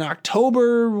 2019 and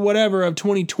October whatever of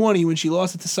 2020, when she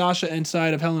lost it to Sasha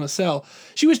inside of Hell in a Cell,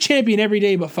 she was champion every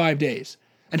day but 5 days.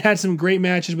 And had some great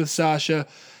matches with Sasha.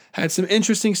 Had some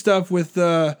interesting stuff with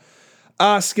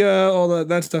Asuka. All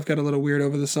that stuff got a little weird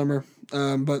over the summer.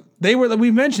 But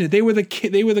we mentioned it. They were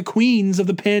the queens of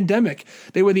the pandemic.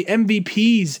 They were the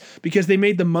MVPs because they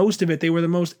made the most of it. They were the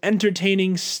most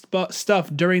entertaining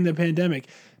stuff during the pandemic,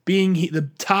 being the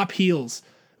top heels.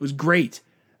 It was great.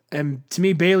 And to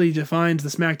me, Bayley defines the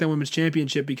SmackDown Women's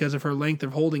Championship because of her length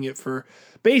of holding it for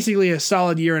basically a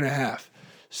solid year and a half.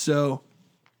 So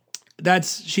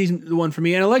she's the one for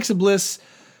me. And Alexa Bliss,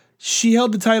 she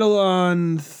held the title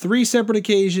on 3 separate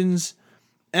occasions.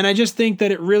 And I just think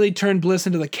that it really turned Bliss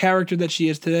into the character that she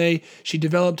is today. She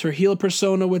developed her heel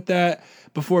persona with that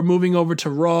before moving over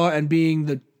to Raw and being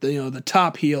the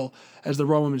top heel as the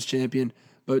Raw Women's Champion.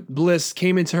 But Bliss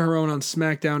came into her own on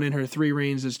SmackDown in her 3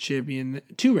 reigns as champion.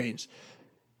 2 reigns.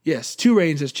 Yes, 2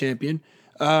 reigns as champion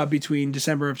between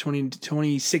December of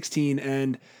 2016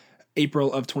 and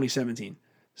April of 2017.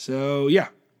 So yeah,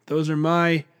 those are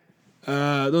my 2.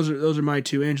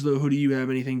 Angelo, who do you have?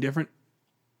 Anything different?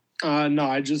 No,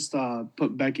 I just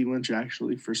put Becky Lynch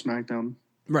actually for SmackDown.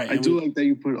 Right. I do like that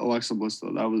you put Alexa Bliss,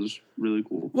 though. That was really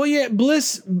cool. Well, yeah,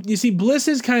 Bliss, you see, Bliss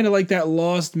is kind of like that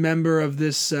lost member of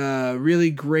this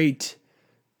really great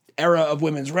era of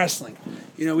women's wrestling.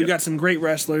 You know, we've got some great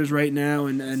wrestlers right now,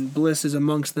 and Bliss is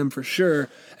amongst them for sure.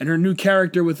 And her new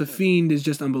character with The Fiend is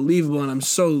just unbelievable, and I'm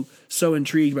so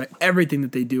intrigued by everything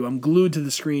that they do. I'm glued to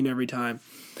the screen every time.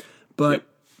 But,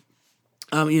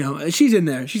 she's in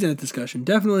there. She's in that discussion.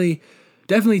 Definitely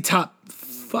top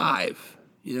 5.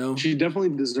 You know, she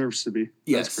definitely deserves to be.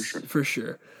 Yes, that's for sure. For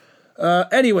sure.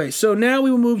 Anyway, so now we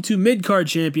will move to mid-card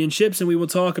championships, and we will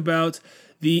talk about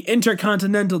the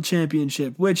Intercontinental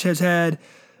Championship, which has had.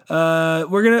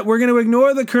 We're gonna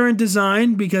ignore the current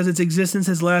design because its existence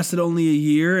has lasted only a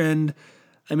year, and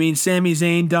I mean Sami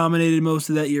Zayn dominated most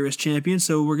of that year as champion,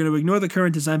 so we're gonna ignore the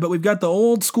current design. But we've got the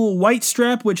old school white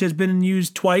strap, which has been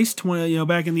used twice.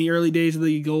 Back in the early days of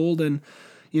the gold and.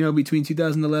 Between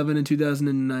 2011 and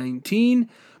 2019,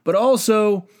 but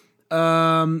also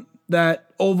that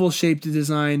oval-shaped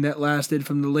design that lasted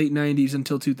from the late 90s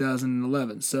until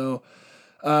 2011. So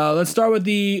let's start with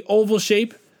the oval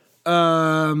shape.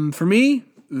 For me,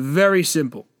 very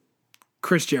simple.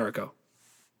 Chris Jericho.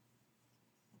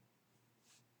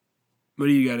 What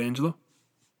do you got, Angelo?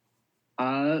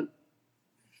 For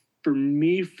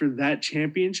me, for that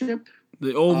championship...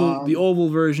 The oval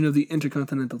version of the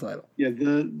Intercontinental title. Yeah,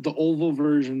 the oval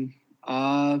version.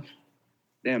 That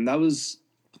was.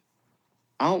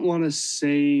 I don't want to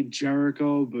say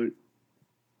Jericho, but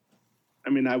I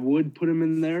mean I would put him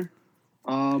in there.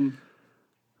 I'd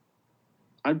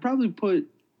probably put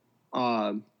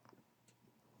Drew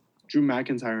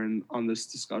McIntyre on this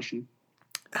discussion.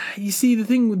 You see, the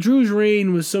thing, Drew's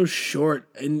reign was so short,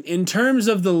 and in terms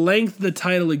of the length the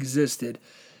title existed.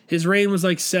 His reign was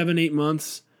like 7-8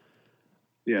 months.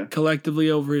 Yeah.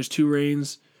 Collectively over his 2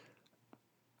 reigns.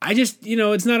 I just,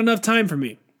 it's not enough time for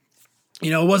me.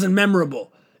 It wasn't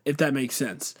memorable, if that makes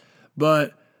sense.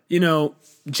 But,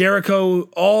 Jericho,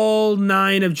 all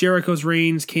 9 of Jericho's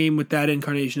reigns came with that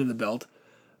incarnation of the belt.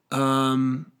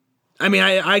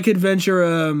 I could venture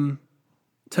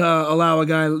to allow a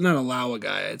guy, not allow a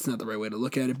guy, it's not the right way to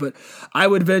look at it, but I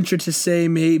would venture to say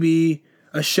maybe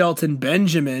a Shelton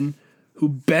Benjamin, who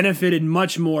benefited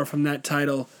much more from that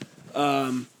title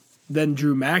than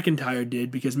Drew McIntyre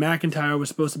did, because McIntyre was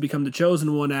supposed to become the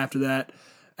chosen one after that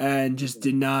and just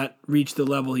did not reach the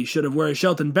level he should have. Whereas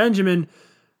Shelton Benjamin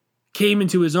came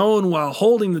into his own while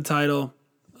holding the title,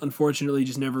 unfortunately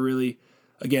just never really,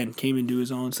 again, came into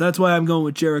his own. So that's why I'm going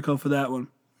with Jericho for that one.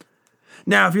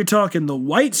 Now, if you're talking the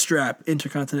white strap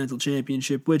Intercontinental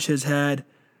Championship, which has had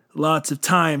lots of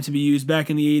time to be used back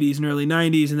in the 80s and early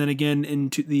 90s, and then again in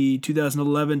the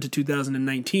 2011 to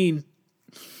 2019.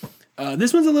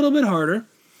 This one's a little bit harder.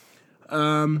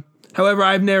 However,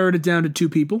 I've narrowed it down to 2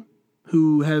 people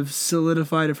who have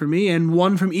solidified it for me, and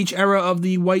one from each era of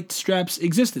the white strap's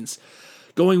existence.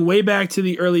 Going way back to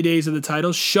the early days of the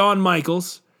title, Shawn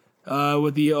Michaels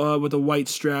with the white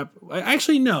strap.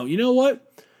 Actually, no. You know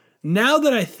what? Now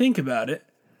that I think about it,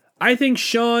 I think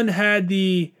Shawn had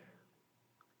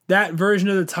that version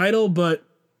of the title, but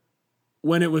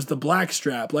when it was the black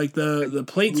strap, like the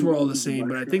plates were all the same,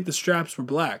 but I think the straps were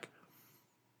black.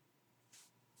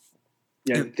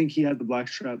 Yeah, I think he had the black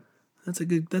strap. That's a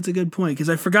good point, because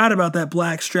I forgot about that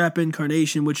black strap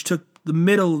incarnation, which took the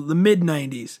mid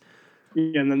 90s.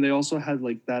 Yeah, and then they also had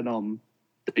like that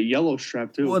the yellow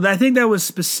strap too. Well, I think that was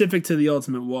specific to the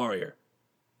Ultimate Warrior.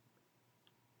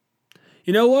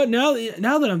 You know what? Now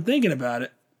that I'm thinking about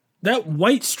it, that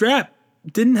white strap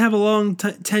didn't have a long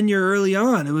tenure early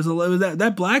on. It was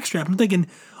that black strap. I'm thinking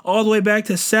all the way back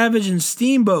to Savage and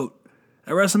Steamboat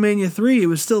at WrestleMania 3. It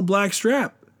was still black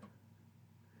strap.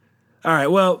 All right,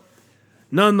 well,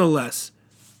 nonetheless,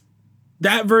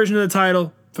 that version of the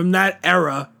title from that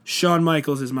era, Shawn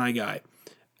Michaels is my guy.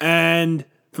 And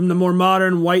from the more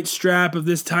modern white strap of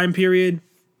this time period,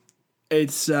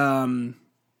 it's The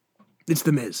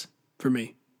Miz for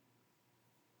me.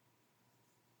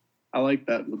 I like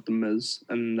that with The Miz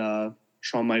and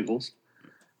Shawn Michaels.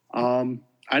 I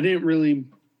didn't really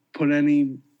put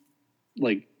any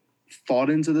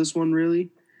thought into this one, really.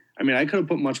 I mean, I could have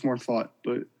put much more thought,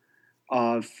 but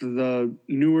for the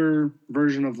newer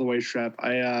version of the white strap,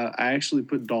 I actually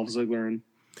put Dolph Ziggler in.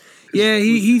 Yeah,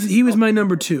 he was my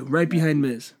number 2, right behind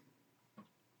Miz.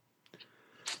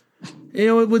 You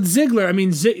know, with Ziggler, I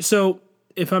mean, so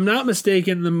if I'm not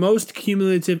mistaken, the most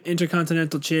cumulative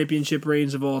Intercontinental Championship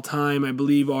reigns of all time, I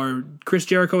believe, are Chris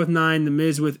Jericho with 9, The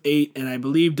Miz with 8, and I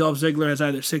believe Dolph Ziggler has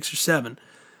either 6 or 7.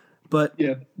 But,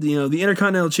 yeah, the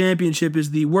Intercontinental Championship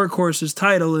is the workhorse's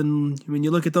title, and when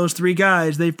you look at those 3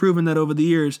 guys, they've proven that over the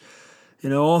years.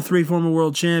 All 3 former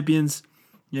world champions,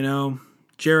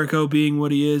 Jericho being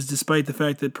what he is, despite the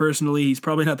fact that personally he's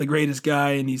probably not the greatest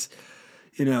guy, and he's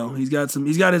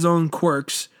got his own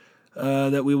quirks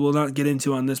that we will not get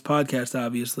into on this podcast,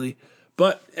 obviously.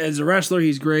 But as a wrestler,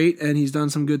 he's great, and he's done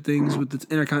some good things with the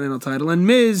Intercontinental title. And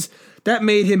Miz, that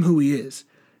made him who he is.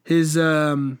 His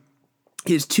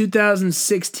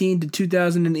 2016 to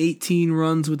 2018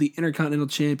 runs with the Intercontinental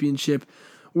Championship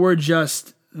were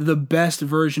just the best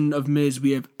version of Miz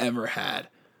we have ever had.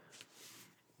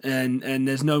 And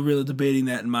there's no real debating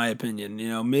that, in my opinion.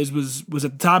 Miz was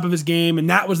at the top of his game, and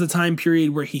that was the time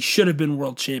period where he should have been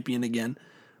world champion again.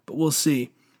 But we'll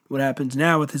see what happens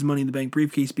now with his Money in the Bank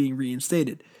briefcase being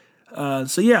reinstated.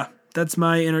 So yeah, that's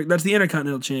the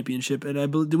Intercontinental Championship.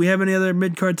 And do we have any other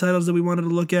mid-card titles that we wanted to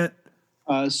look at?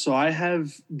 So I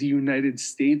have the United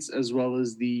States as well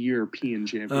as the European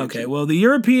Championship. Okay, well, the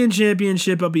European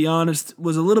Championship, I'll be honest,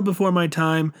 was a little before my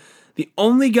time. The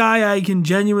only guy I can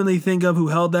genuinely think of who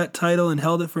held that title and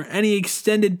held it for any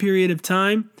extended period of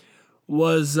time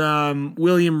was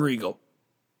William Regal.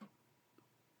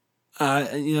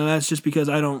 That's just because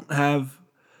I don't have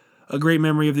a great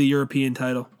memory of the European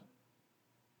title.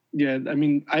 Yeah, I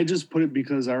mean, I just put it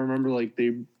because I remember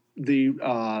they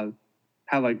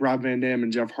had Rob Van Dam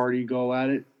and Jeff Hardy go at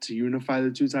it to unify the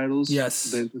 2 titles.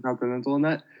 Yes, the Intercontinental and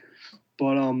that.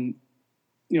 But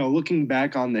looking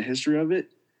back on the history of it,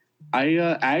 I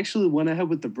actually went ahead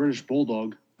with the British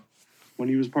Bulldog. When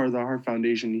he was part of the Hart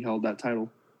Foundation, he held that title.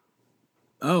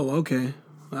 Oh, okay.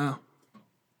 Wow.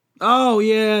 Oh,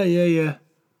 yeah.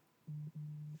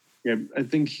 Yeah, I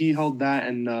think he held that,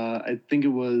 and I think it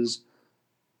was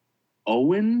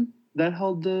Owen that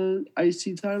held the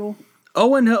IC title.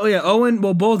 Owen,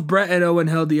 well, both Brett and Owen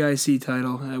held the IC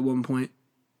title at one point.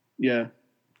 Yeah.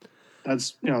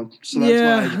 That's, so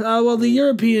that's why. Well, the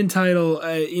European title,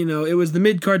 it was the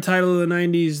mid-card title of the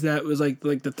 90s that was like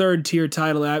the third-tier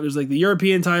title. It was like the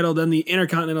European title, then the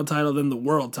Intercontinental title, then the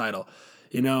World title.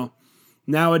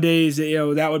 Nowadays,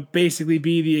 that would basically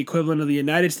be the equivalent of the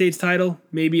United States title.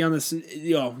 Maybe on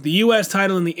the U.S.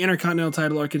 title and the Intercontinental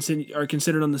title are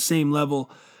considered on the same level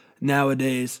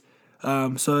nowadays.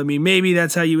 So, I mean, maybe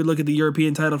that's how you would look at the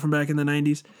European title from back in the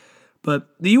 90s. But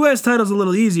the U.S. title is a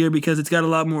little easier because it's got a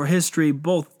lot more history,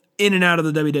 both in and out of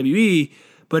the WWE.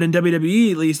 But in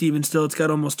WWE, at least, even still, it's got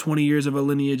almost 20 years of a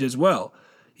lineage as well.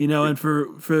 And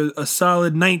for a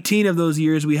solid 19 of those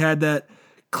years, we had that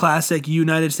classic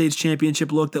United States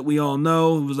Championship look that we all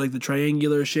know. It was like the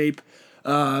triangular shape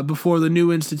before the new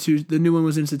one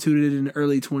was instituted in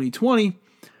early 2020,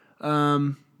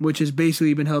 which has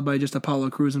basically been held by just Apollo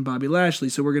Crews and Bobby Lashley.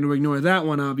 So we're going to ignore that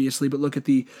one, obviously, but look at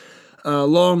the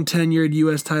long-tenured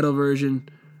U.S. title version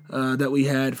that we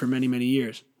had for many, many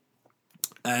years.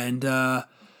 And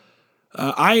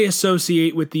I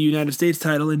associate with the United States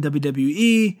title in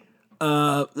WWE.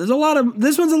 There's a lot of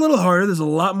this one's a little harder. There's a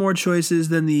lot more choices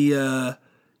than the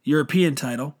European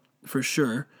title for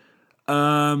sure.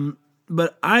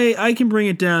 But I can bring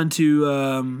it down to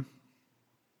a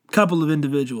couple of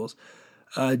individuals.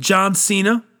 John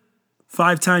Cena,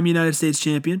 5-time United States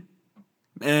champion,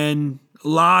 and a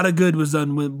lot of good was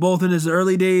done with both in his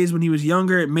early days when he was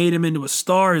younger. It made him into a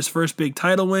star, his first big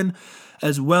title win,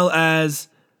 as well as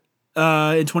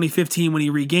in 2015 when he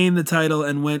regained the title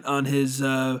and went on his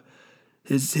Open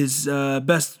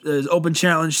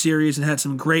Challenge series and had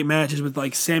some great matches with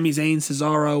like Sami Zayn,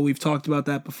 Cesaro. We've talked about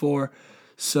that before.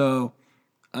 So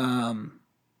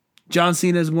John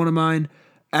Cena is one of mine,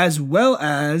 as well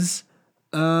as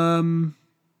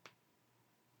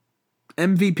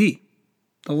MVP,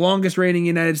 the longest reigning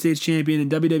United States champion in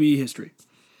WWE history.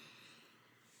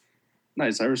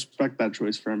 Nice. I respect that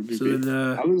choice for MVP. So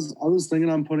then, I was thinking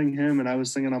on putting him, and I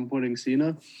was thinking on putting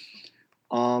Cena.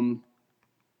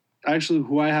 Actually,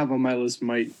 who I have on my list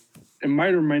might or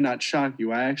might not shock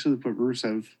you. I actually put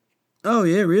Rusev. Oh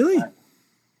yeah, really?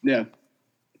 Yeah.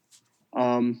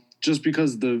 Just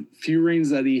because the few reigns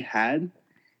that he had,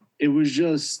 it was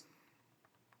just,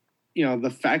 the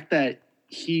fact that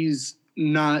he's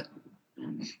not.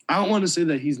 I don't want to say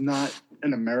that he's not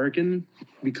an American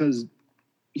because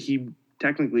he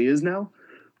technically is now,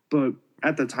 but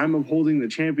at the time of holding the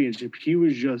championship, he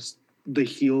was just the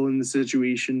heel in the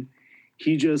situation.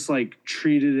 He just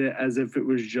treated it as if it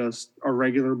was just a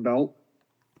regular belt.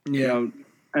 Yeah.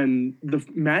 And the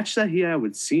match that he had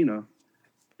with Cena,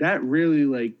 that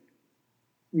really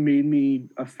made me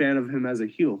a fan of him as a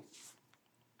heel.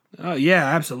 Oh yeah,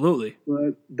 absolutely.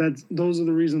 But those are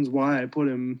the reasons why I put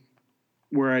him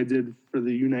where I did for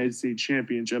the United States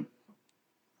Championship.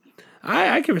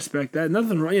 I can respect that.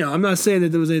 Nothing wrong. I'm not saying that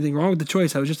there was anything wrong with the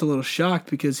choice. I was just a little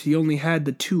shocked because he only had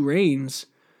the 2 reigns,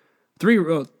 3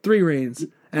 reigns,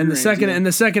 and the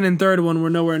second and third one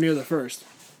were nowhere near the first.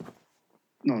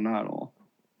 No, not at all.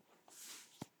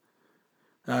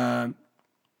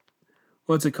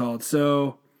 What's it called?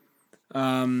 So,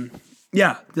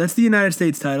 yeah, that's the United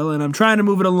States title, and I'm trying to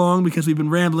move it along because we've been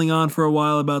rambling on for a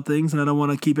while about things, and I don't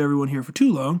want to keep everyone here for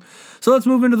too long. So let's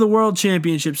move into the World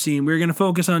Championship scene. We're going to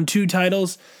focus on 2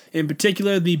 titles, in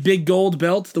particular the big gold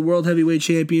belt, the World Heavyweight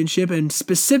Championship, and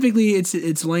specifically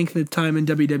its length of time in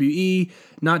WWE,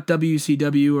 not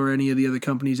WCW or any of the other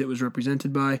companies it was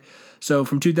represented by. So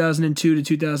from 2002 to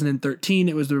 2013,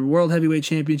 it was the World Heavyweight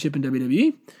Championship in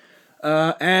WWE.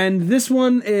 And this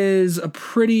one is it's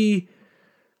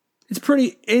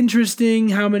pretty interesting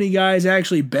how many guys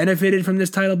actually benefited from this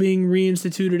title being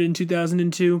reinstituted in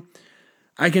 2002.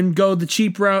 I can go the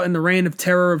cheap route in the reign of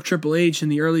terror of Triple H in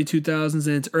the early 2000s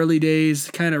and its early days,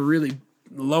 kind of really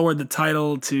lowered the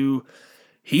title to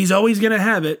he's always going to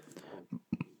have it.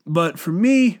 But for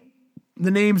me,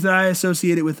 the names that I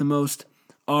associate it with the most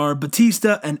are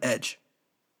Batista and Edge.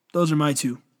 Those are my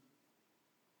 2.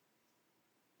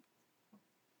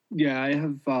 Yeah,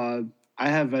 I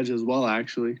have Edge as well,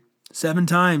 actually. 7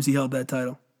 times he held that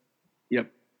title.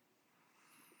 Yep.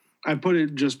 I put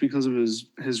it just because of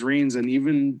his reigns and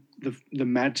even the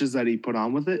matches that he put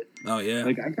on with it. Oh, yeah.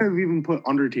 I could have even put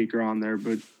Undertaker on there,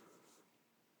 but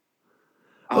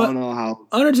I don't know how.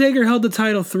 Undertaker held the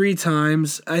title 3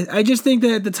 times. I just think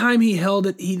that at the time he held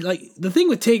it, the thing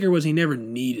with Taker was he never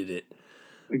needed it.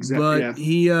 Exactly. But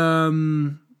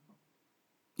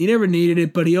he never needed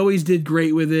it, but he always did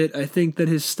great with it. I think that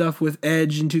his stuff with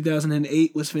Edge in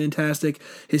 2008 was fantastic.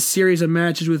 His series of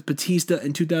matches with Batista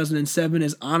in 2007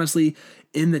 is honestly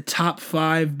in the top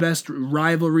 5 best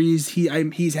rivalries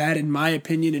he's had, in my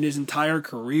opinion, in his entire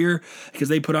career, because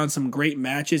they put on some great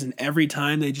matches, and every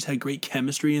time they just had great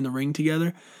chemistry in the ring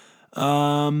together.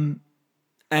 And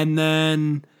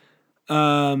then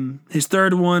his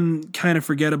third one, kind of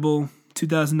forgettable.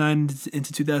 2009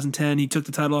 into 2010, he took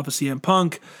the title off of CM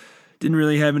Punk. Didn't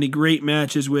really have any great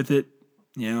matches with it,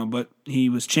 but he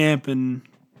was champ.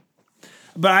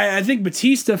 But I think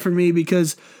Batista for me,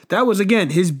 because that was, again,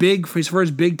 his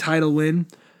first big title win,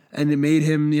 and it made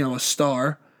him, a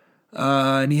star.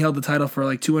 And he held the title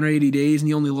for 280 days, and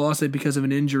he only lost it because of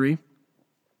an injury.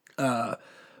 But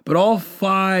all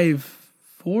 4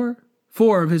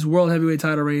 of his World Heavyweight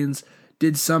title reigns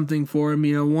did something for him.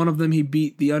 One of them he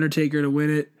beat The Undertaker to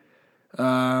win it.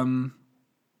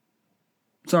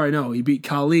 He beat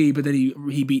Khali, but then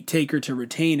he beat Taker to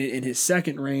retain it in his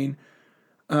second reign.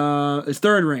 His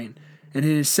third reign. And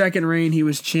in his second reign, he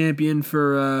was champion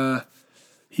for...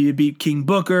 he beat King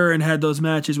Booker and had those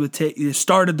matches with Taker.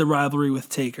 Started the rivalry with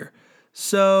Taker.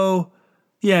 So,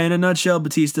 yeah, in a nutshell,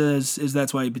 Batista is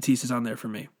that's why Batista's on there for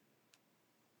me.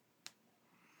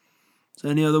 So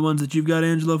any other ones that you've got,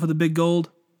 Angelo, for the big gold?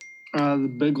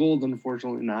 The big gold,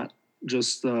 unfortunately, not.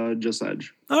 Just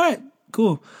Edge. All right,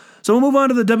 cool. So we'll move on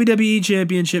to the WWE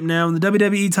Championship now. And the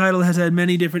WWE title has had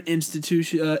many different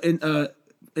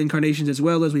incarnations as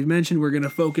well. As we've mentioned, we're going to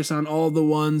focus on all the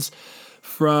ones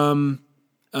from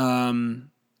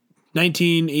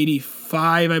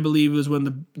 1985, I believe, was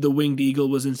when the Winged Eagle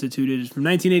was instituted. From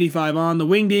 1985 on, the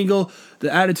Winged Eagle,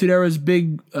 the Attitude Era's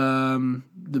big, I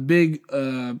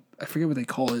forget what they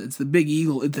call it. It's the Big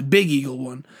Eagle. It's the Big Eagle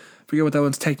one. I forget what that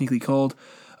one's technically called.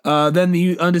 Then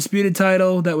the Undisputed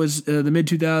title, that was the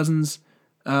mid-2000s.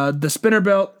 The Spinner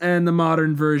Belt, and the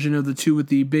modern version of the two with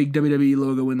the big WWE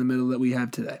logo in the middle that we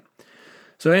have today.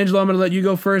 So, Angelo, I'm going to let you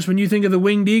go first. When you think of the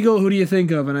Winged Eagle, who do you think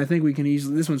of? And I think we can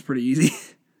easily... This one's pretty easy.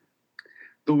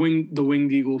 The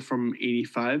Winged Eagle from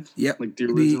 '85. Yep. Like the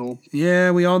original.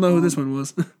 Yeah, we all know who this one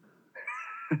was.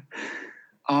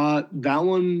 That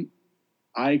one,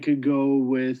 I could go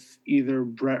with either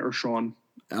Brett or Sean.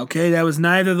 Okay, that was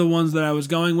neither of the ones that I was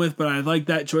going with, but I like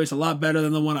that choice a lot better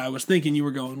than the one I was thinking you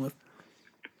were going with.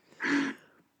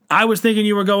 I was thinking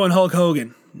you were going Hulk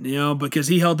Hogan, because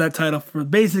he held that title for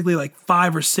basically like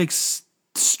 5 or 6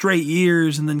 straight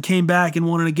years and then came back and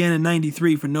won it again in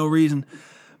 '93 for no reason.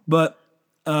 But,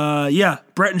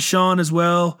 Brett and Sean as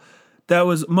well. That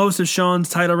was most of Sean's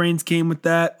title reigns came with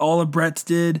that. All of Brett's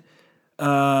did.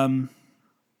 I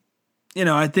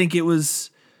think it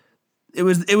was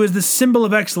the symbol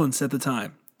of excellence at the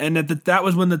time. And that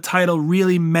was when the title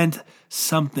really meant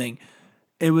something.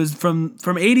 It was from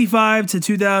 85 to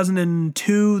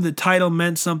 2002, the title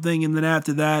meant something, and then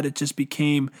after that, it just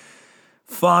became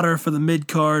fodder for the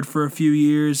mid-card for a few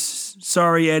years.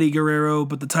 Sorry, Eddie Guerrero,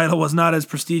 but the title was not as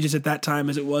prestigious at that time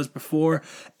as it was before.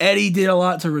 Eddie did a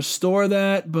lot to restore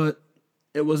that, but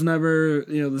it was never,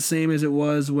 the same as it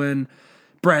was when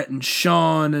Brett and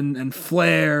Shawn and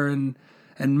Flair and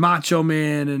Macho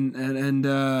Man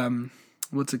and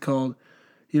what's it called?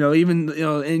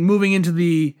 And moving into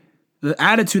the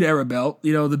Attitude Era belt,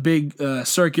 the big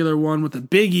circular one with the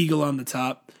big eagle on the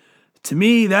top. To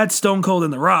me, that's Stone Cold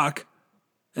and The Rock,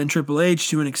 and Triple H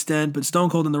to an extent, but Stone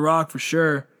Cold and The Rock for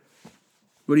sure.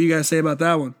 What do you guys say about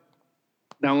that one?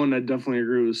 That one, I definitely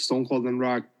agree with. Stone Cold and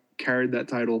Rock carried that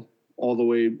title all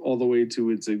the way to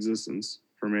its existence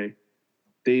for me.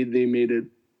 They made it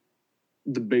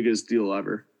the biggest deal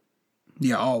ever.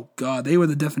 Yeah. Oh God, they were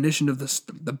the definition of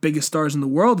the biggest stars in the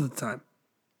world at the time.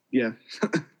 Yeah.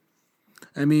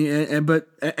 I mean, but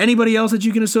anybody else that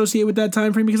you can associate with that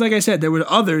time frame? Because, like I said, there were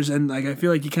others, and I feel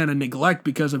like you kind of neglect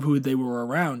because of who they were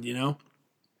around.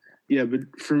 Yeah,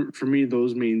 but for me,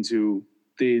 those main two,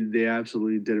 they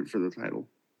absolutely did it for the title.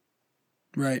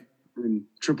 Right. And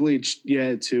Triple H,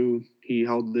 yeah, too. He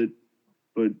held it,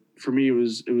 but for me, it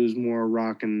was more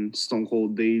Rock and Stone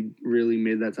Cold. They really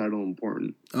made that title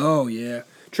important. Oh yeah,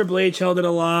 Triple H held it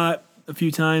a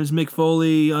few times. Mick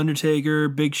Foley, Undertaker,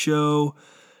 Big Show.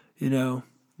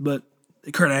 But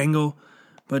Kurt Angle,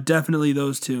 but definitely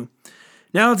those two.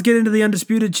 Now let's get into the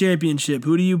Undisputed Championship.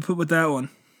 Who do you put with that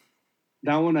one?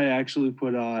 That one I actually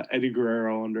put Eddie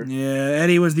Guerrero under. Yeah,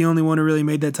 Eddie was the only one who really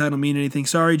made that title mean anything.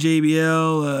 Sorry,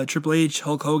 JBL, Triple H,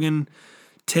 Hulk Hogan,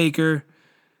 Taker,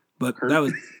 but Kurt. That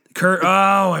was Kurt.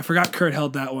 Oh, I forgot Kurt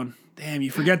held that one. Damn,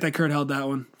 you forget that Kurt held that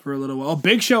one for a little while. Oh,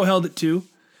 Big Show held it too.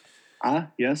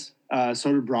 Yes.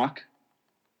 So did Brock.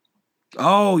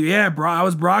 Oh yeah, that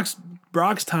was Brock's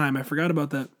time. I forgot about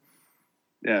that.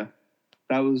 Yeah,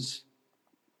 that was,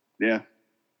 yeah.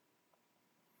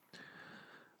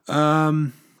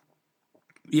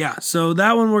 Yeah. So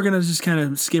that one we're gonna just kind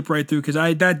of skip right through because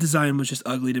that design was just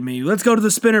ugly to me. Let's go to the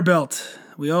spinner belt.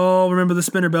 We all remember the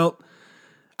spinner belt.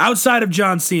 Outside of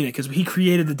John Cena, because he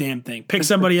created the damn thing. Pick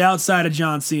somebody outside of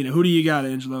John Cena. Who do you got,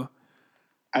 Angelo?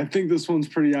 I think this one's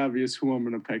pretty obvious who I'm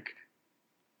gonna pick.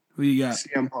 Who you got?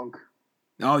 CM Punk.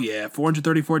 Oh, yeah.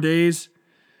 434 days.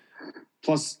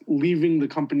 Plus leaving the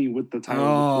company with the title.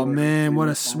 Oh, man.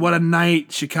 What a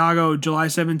night. Chicago, July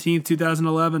 17th,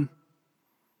 2011.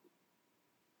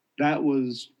 That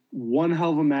was one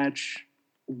hell of a match,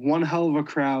 one hell of a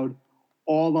crowd,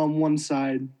 all on one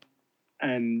side,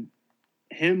 and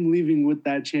him leaving with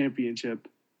that championship.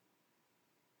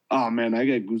 Oh, man, I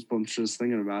get goosebumps just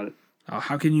thinking about it. Oh,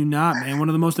 how can you not, man? One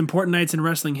of the most important nights in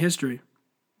wrestling history.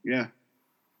 Yeah.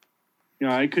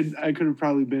 I could have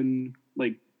probably been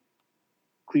like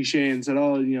cliche and said,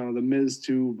 "Oh, the Miz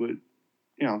too," but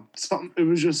something. It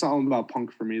was just something about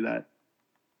Punk for me that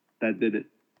did it.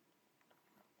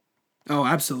 Oh,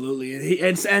 absolutely,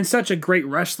 and such a great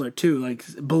wrestler too, like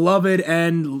beloved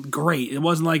and great. It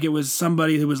wasn't like it was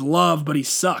somebody who was loved, but he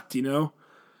sucked. Yeah.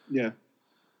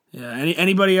 Yeah.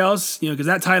 Anybody else? Because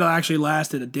that title actually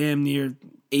lasted a damn near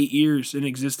 8 years in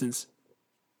existence.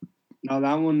 No,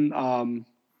 that one.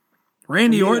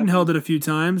 Randy Orton held it a few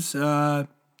times. Yeah.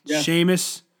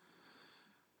 Sheamus.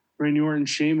 Randy Orton,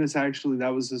 Sheamus, actually,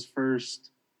 that was his first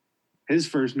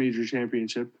major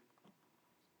championship.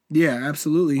 Yeah,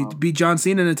 absolutely. He beat John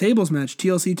Cena in a tables match,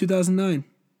 TLC 2009.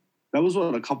 That was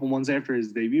a couple months after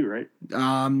his debut, right?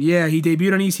 Yeah, he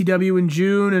debuted on ECW in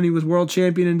June, and he was world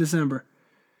champion in December.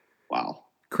 Wow.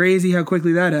 Crazy how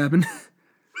quickly that happened.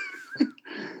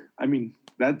 I mean,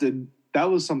 that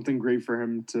was something great for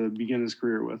him to begin his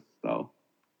career with, though.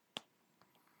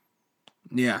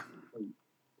 Yeah.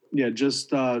 Yeah,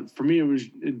 just for me,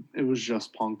 it was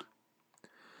just Punk.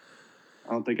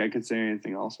 I don't think I could say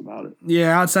anything else about it.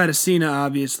 Yeah, outside of Cena,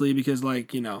 obviously, because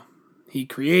he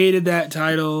created that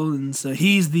title, and so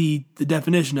he's the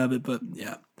definition of it. But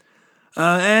yeah,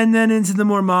 and then into the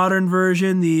more modern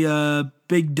version, the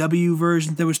Big W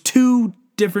version. There was 2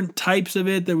 different types of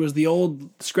it. There was the old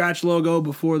scratch logo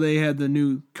before they had the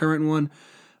new current one.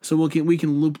 So we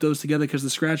can loop those together because the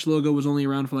scratch logo was only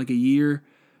around for like a year.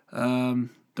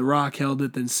 The Rock held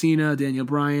it, then Cena, Daniel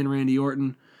Bryan, Randy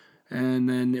Orton, and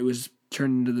then it was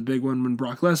turned into the big one when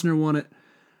Brock Lesnar won it.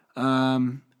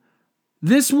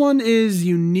 This one is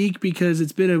unique because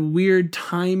it's been a weird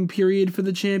time period for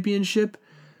the championship,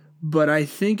 but I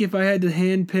think if I had to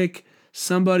handpick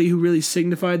somebody who really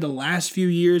signified the last few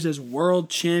years as world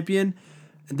champion,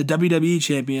 the WWE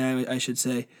champion, I should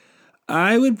say,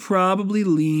 I would probably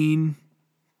lean...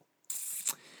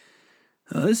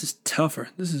 Oh, this is tougher.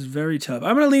 This is very tough.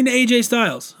 I'm going to lean to AJ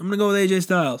Styles. I'm going to go with AJ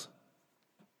Styles.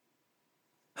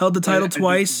 Held the title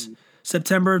twice,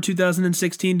 September of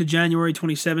 2016 to January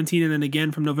 2017, and then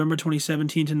again from November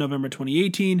 2017 to November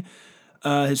 2018.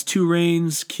 His 2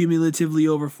 reigns, cumulatively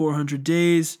over 400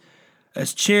 days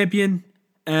as champion,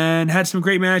 and had some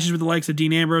great matches with the likes of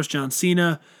Dean Ambrose, John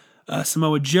Cena,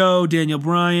 Samoa Joe, Daniel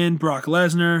Bryan, Brock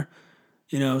Lesnar.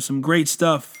 Some great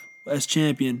stuff as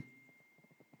champion.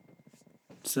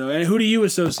 So, and who do you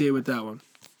associate with that one?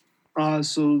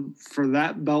 So for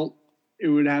that belt, it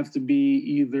would have to be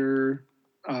either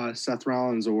Seth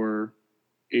Rollins or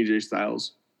AJ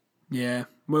Styles. Yeah.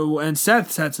 Well, and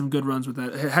Seth's had some good runs with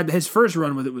that. His first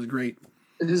run with it was great.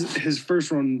 His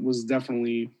first run was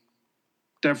definitely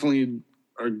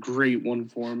a great one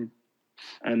for him.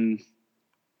 And,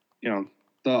 the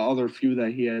other few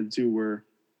that he had too were,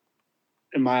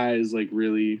 in my eyes, like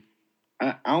really,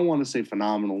 I don't want to say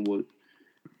phenomenal, but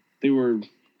they were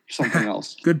something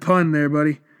else. Good pun there,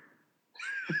 buddy.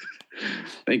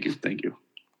 Thank you.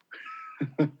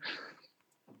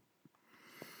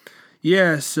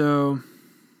 Yeah, so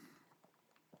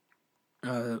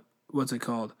what's it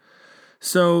called?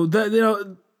 So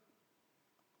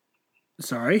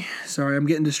sorry, I'm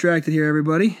getting distracted here,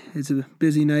 everybody. It's a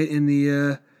busy night in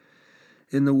the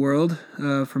world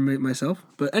for myself.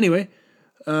 But anyway,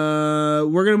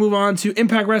 we're gonna move on to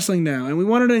Impact Wrestling now, and we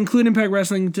wanted to include Impact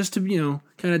Wrestling just to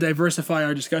kind of diversify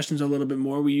our discussions a little bit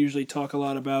more. We usually talk a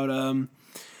lot about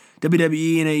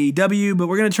WWE and AEW, but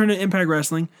we're gonna turn to Impact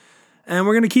Wrestling, and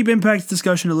we're gonna keep Impact's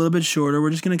discussion a little bit shorter.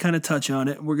 We're just gonna kind of touch on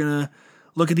it. We're gonna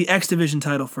look at the X Division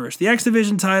title first. The X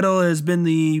Division title has been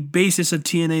the basis of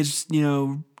TNA's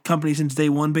company since day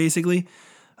one, basically.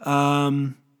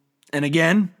 And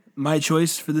again, my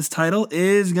choice for this title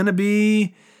is gonna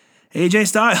be AJ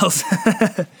Styles.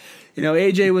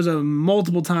 AJ was a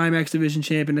multiple-time X Division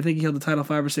champion. I think he held the title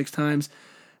 5 or 6 times.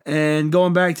 And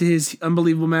going back to his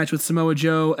unbelievable match with Samoa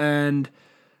Joe and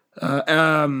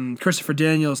Christopher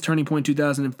Daniels, Turning Point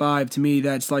 2005, to me,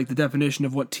 that's like the definition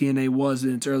of what TNA was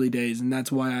in its early days, and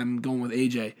that's why I'm going with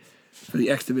AJ for the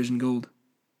X Division gold.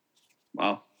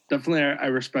 Wow. Definitely, I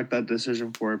respect that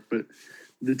decision for it, but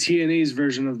the TNA's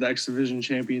version of the X Division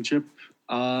Championship,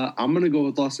 I'm going to go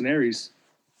with Austin Aries.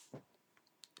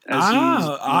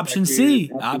 Option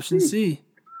C. Option C.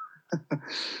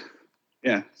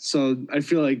 Yeah, so I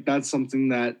feel like that's something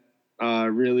that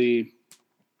really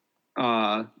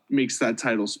makes that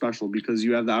title special because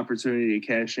you have the opportunity to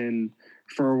cash in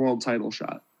for a world title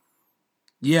shot.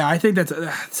 Yeah, I think that's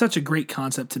such a great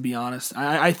concept, to be honest.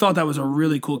 I thought that was a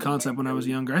really cool concept when I was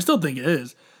younger. I still think it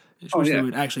is. I just wish they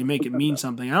would actually make it mean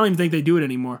something. I don't even think they do it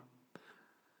anymore.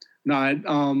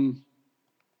 No,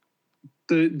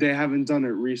 they haven't done it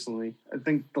recently. I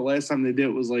think the last time they did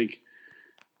it was like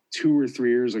 2 or 3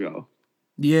 years ago.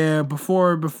 Yeah,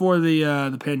 before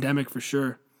the pandemic for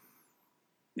sure.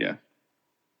 Yeah.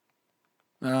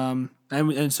 And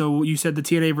so you said the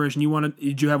TNA version.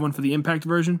 Did you have one for the Impact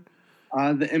version?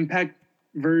 The Impact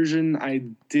version, I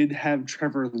did have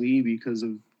Trevor Lee because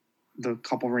of the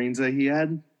couple reigns that he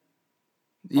had.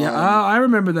 Yeah, I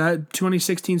remember that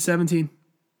 2016-17.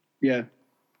 Yeah,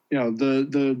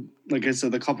 the like I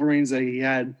said, the couple reigns that he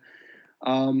had,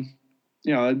 you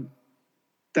know,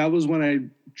 that was when I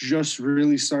just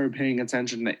really started paying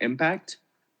attention to Impact.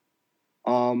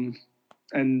 And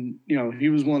he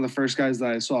was one of the first guys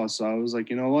that I saw, so I was like,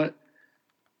 you know what?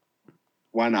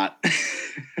 Why not?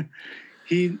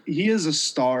 He is a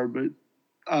star, but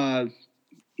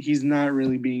he's not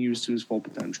really being used to his full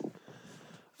potential.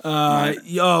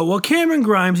 Well, Cameron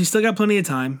Grimes, he's still got plenty of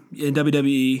time in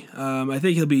WWE. I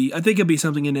think he'll be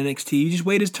something in NXT. You just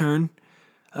wait his turn.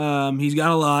 He's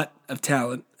got a lot of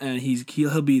talent, and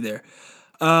he'll be there.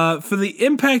 For the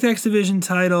Impact X Division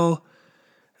title,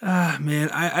 man,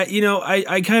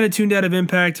 I kind of tuned out of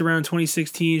Impact around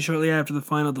 2016, shortly after the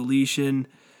final deletion.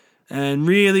 And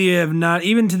really have not,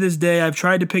 even to this day, I've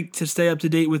tried to stay up to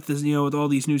date with this, with all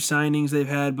these new signings they've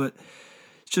had, but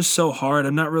it's just so hard.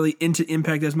 I'm not really into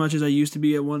Impact as much as I used to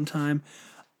be at one time.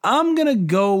 I'm going to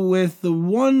go with the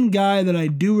one guy that I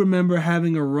do remember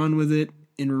having a run with it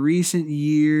in recent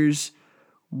years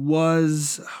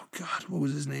was, oh God, what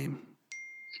was his name?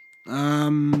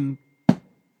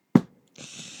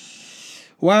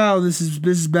 Wow, this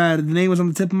is bad. The name was on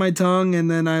the tip of my tongue, and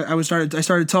then I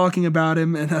started talking about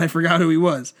him, and I forgot who he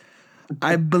was.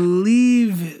 I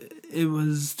believe it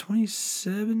was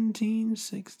 2017,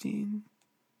 16.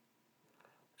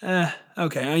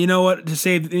 Okay. You know what? To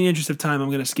save in the interest of time, I'm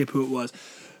going to skip who it was.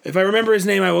 If I remember his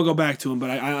name, I will go back to him, but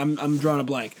I'm drawing a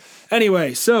blank.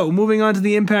 Anyway, so moving on to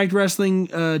the Impact Wrestling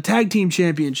Tag Team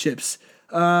Championships,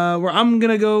 where I'm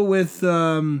going to go with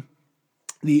the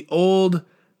old.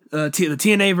 The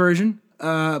TNA version.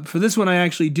 For this one, I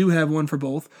actually do have one for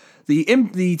both. The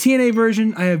TNA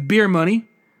version, I have Beer Money,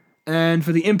 and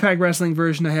for the Impact Wrestling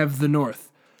version, I have The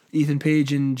North, Ethan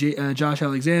Page and Josh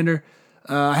Alexander.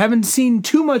 I haven't seen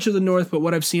too much of The North, but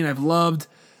what I've seen, I've loved.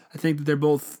 I think that they're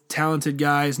both talented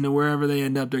guys, and wherever they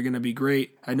end up, they're going to be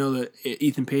great. I know that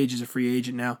Ethan Page is a free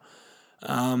agent now.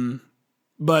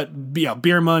 But yeah,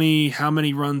 Beer Money, how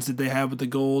many runs did they have with the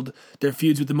Gold? Their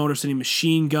feuds with the Motor City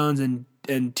Machine Guns and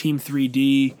Team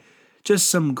 3D. Just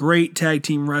some great tag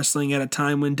team wrestling at a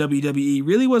time when WWE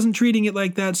really wasn't treating it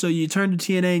like that. So you turn to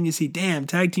TNA and you see, damn,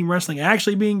 tag team wrestling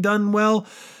actually being done well.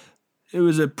 It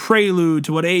was a prelude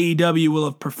to what AEW will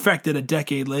have perfected a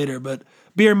decade later. But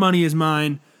Beer Money is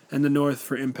mine, and The North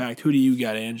for Impact. Who do you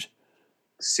got, Ange?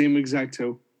 Same exact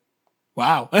two.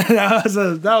 Wow, that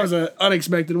was an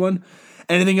unexpected one.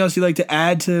 Anything else you'd like to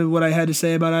add to what I had to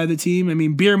say about either team? I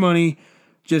mean, Beer Money,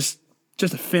 just a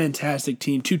fantastic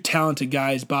team. Two talented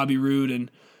guys, Bobby Roode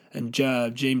and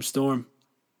James Storm.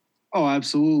 Oh,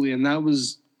 absolutely. And that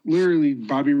was literally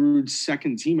Bobby Roode's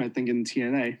second team, I think, in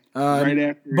TNA. Right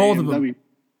after both AMW.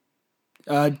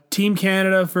 of them. Team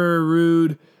Canada for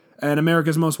Roode and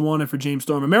America's Most Wanted for James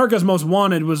Storm. America's Most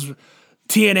Wanted was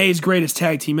TNA's greatest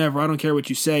tag team ever. I don't care what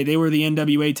you say. They were the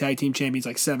NWA tag team champions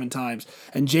like 7 times.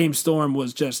 And James Storm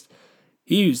was just...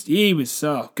 He was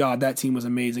oh God, that team was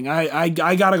amazing. I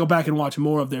gotta go back and watch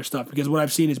more of their stuff because what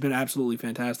I've seen has been absolutely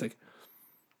fantastic.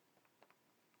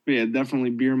 Yeah,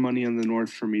 definitely Beer Money in The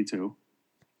North for me too.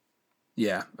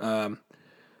 Yeah.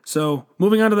 So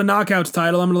moving on to the Knockouts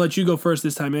title, I'm gonna let you go first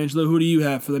this time, Angelo. Who do you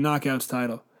have for the Knockouts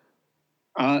title?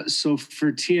 So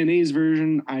for TNA's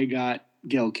version, I got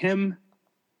Gail Kim,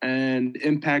 and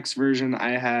Impact's version,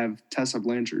 I have Tessa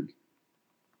Blanchard.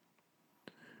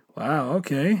 Wow,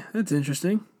 okay. That's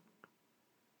interesting.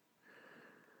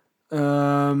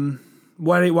 Why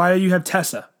do you have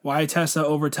Tessa? Why Tessa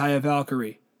over Taya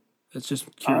Valkyrie? That's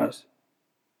just curious.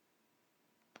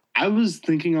 I was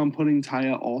thinking on putting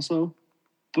Taya also,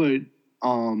 but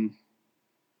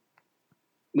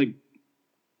like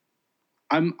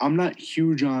I'm not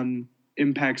huge on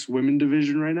Impact's women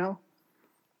division right now.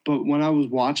 But when I was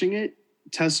watching it,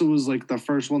 Tessa was like the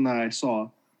first one that I saw.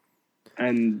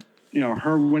 And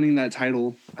her winning that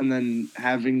title and then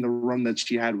having the run that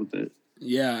she had with it.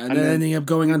 Yeah, and then ending up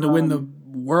going on to win the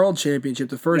World Championship,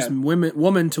 the first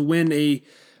woman to win a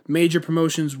major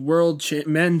promotions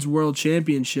men's World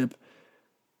Championship.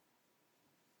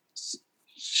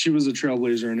 She was a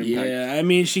trailblazer in Impact. Yeah, I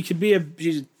mean, she could be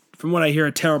she's, from what I hear,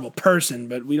 a terrible person,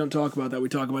 but we don't talk about that. We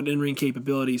talk about in-ring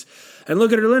capabilities. And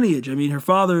look at her lineage. I mean, her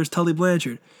father is Tully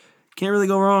Blanchard. Can't really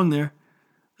go wrong there.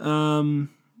 Not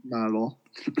at all.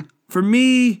 For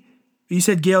me, you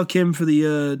said Gail Kim for the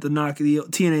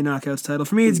TNA Knockouts title.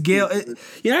 For me, it's Gail.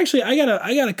 Actually, I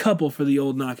got a couple for the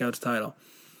old Knockouts title,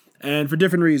 and for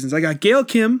different reasons. I got Gail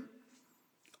Kim,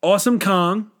 Awesome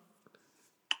Kong,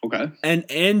 okay,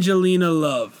 and Angelina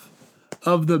Love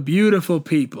of the Beautiful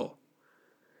People.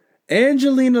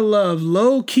 Angelina Love,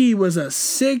 low-key, was a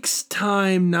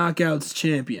 6-time Knockouts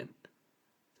champion.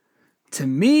 To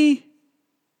me,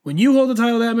 when you hold the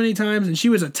title that many times, and she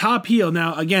was a top heel,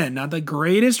 now, again, not the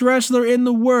greatest wrestler in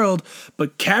the world,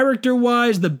 but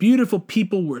character-wise, the beautiful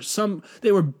people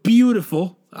they were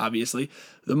beautiful, obviously.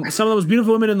 Some of the most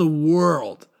beautiful women in the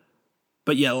world.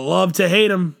 But you love to hate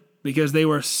them because they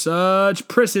were such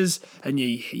prisses, and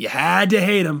you had to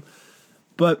hate them.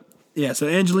 But yeah, so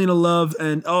Angelina Love,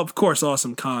 and of course,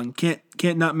 Awesome Kong.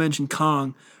 Can't not mention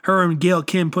Kong. Her and Gail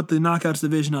Kim put the Knockouts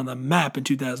division on the map in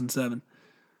 2007.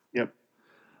 Yep.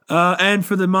 And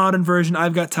for the modern version,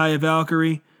 I've got Taya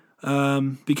Valkyrie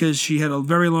because she had a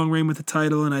very long reign with the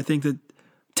title, and I think that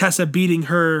Tessa beating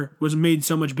her was made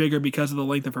so much bigger because of the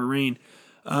length of her reign.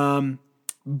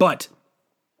 But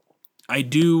I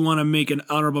do want to make an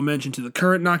honorable mention to the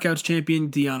current Knockouts champion,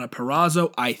 Deonna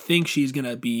Purrazzo. I think she's going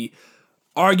to be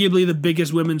arguably the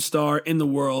biggest women's star in the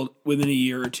world within a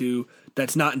year or two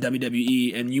that's not in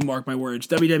WWE, and you mark my words,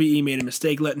 WWE made a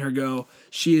mistake letting her go.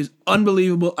 She is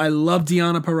unbelievable. I love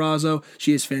Deonna Purrazzo.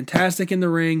 She is fantastic in the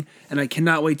ring, and I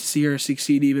cannot wait to see her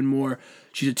succeed even more.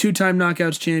 She's a 2-time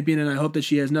Knockouts champion, and I hope that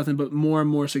she has nothing but more and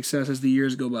more success as the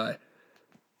years go by.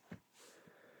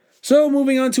 So,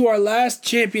 moving on to our last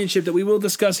championship that we will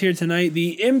discuss here tonight,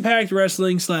 the Impact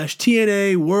Wrestling /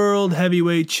 TNA World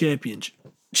Heavyweight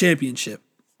Championship.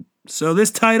 So,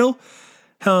 this title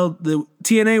the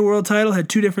TNA World title had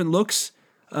 2 different looks.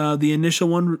 The initial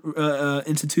one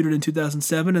instituted in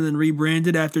 2007 and then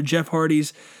rebranded after Jeff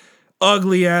Hardy's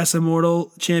ugly-ass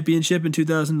Immortal Championship in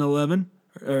 2011.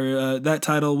 That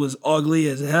title was ugly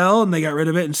as hell, and they got rid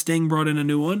of it, and Sting brought in a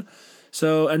new one.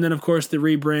 So, and then, of course, the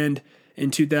rebrand in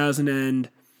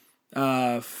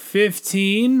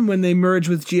 2015 when they merged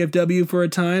with GFW for a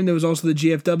time. There was also the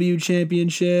GFW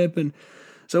Championship, and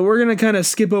so we're going to kind of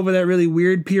skip over that really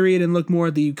weird period and look more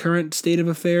at the current state of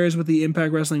affairs with the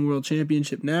Impact Wrestling World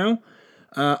Championship now.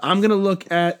 I'm going to look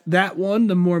at that one,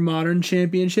 the more modern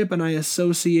championship, and I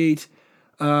associate,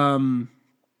 what's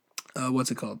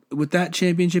it called? With that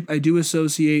championship, I do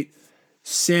associate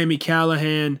Sami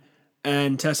Callihan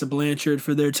and Tessa Blanchard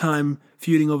for their time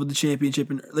feuding over the championship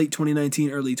in late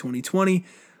 2019, early 2020.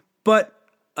 But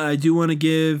I do want to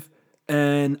give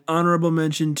an honorable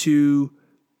mention to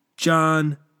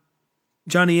Johnny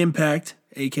Impact,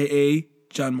 a.k.a.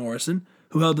 John Morrison,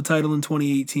 who held the title in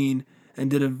 2018 and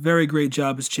did a very great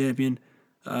job as champion.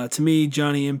 To me,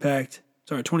 Johnny Impact,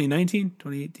 2019,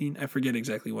 2018, I forget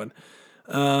exactly when.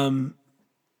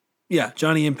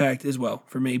 Johnny Impact as well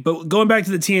for me. But going back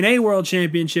to the TNA World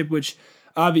Championship, which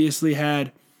obviously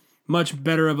had much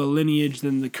better of a lineage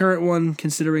than the current one,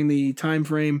 considering the time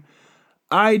frame,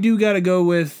 I do got to go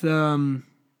with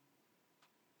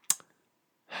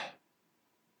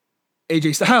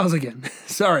AJ Styles again.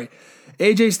 Sorry.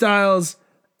 AJ Styles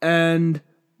and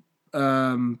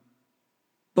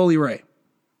Bully Ray.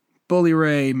 Bully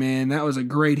Ray, man, that was a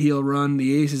great heel run.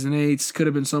 The Aces and Eights could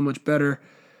have been so much better.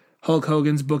 Hulk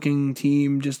Hogan's booking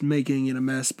team just making it a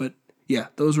mess. But yeah,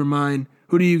 those were mine.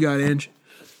 Who do you got, Ange?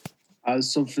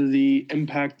 So for the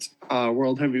Impact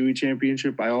World Heavyweight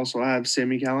Championship, I also have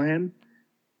Sami Callihan.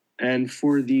 And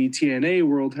for the TNA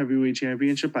World Heavyweight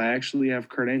Championship, I actually have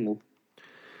Kurt Angle.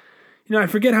 You know, I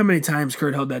forget how many times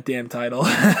Kurt held that damn title.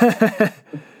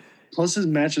 Plus his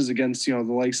matches against, the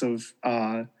likes of,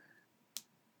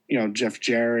 Jeff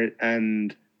Jarrett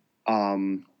and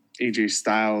AJ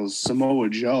Styles, Samoa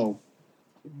Joe.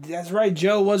 That's right.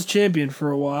 Joe was champion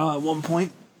for a while at one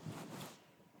point.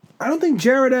 I don't think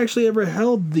Jarrett actually ever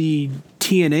held the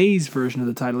TNA's version of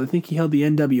the title. I think he held the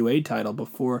NWA title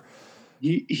before.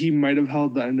 He might have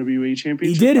held the NWA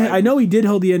championship. He did. I know he did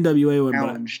hold the NWA one,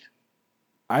 challenged.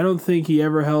 But I don't think he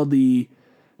ever held the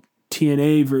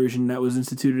TNA version that was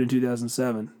instituted in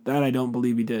 2007. That I don't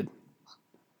believe he did.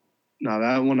 No,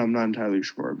 that one I'm not entirely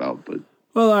sure about. But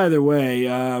well, either way,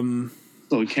 so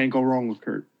you can't go wrong with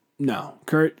Kurt. No,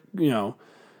 Kurt.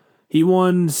 He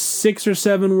won 6 or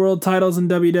 7 world titles in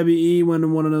WWE,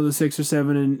 won another 6 or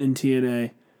 7 in TNA.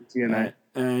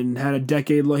 And had a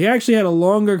decade long. He actually had a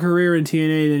longer career in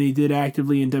TNA than he did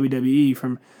actively in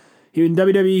WWE. In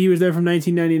WWE, he was there from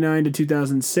 1999 to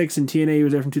 2006. In TNA, he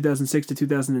was there from 2006 to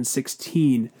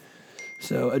 2016.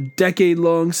 So a decade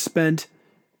long spent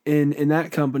in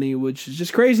that company, which is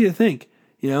just crazy to think.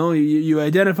 You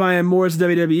identify him more as a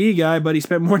WWE guy, but he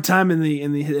spent more time in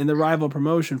the rival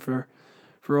promotion for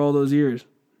all those years.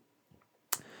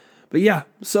 But yeah,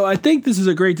 so I think this is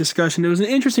a great discussion. It was an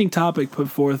interesting topic put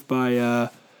forth by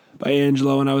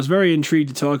Angelo, and I was very intrigued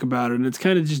to talk about it. And it's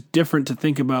kind of just different to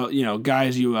think about,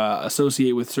 guys you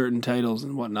associate with certain titles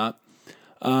and whatnot.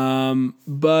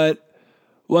 But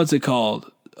what's it called?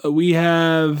 we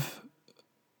have,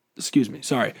 excuse me,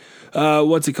 sorry.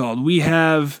 What's it called? We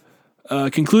have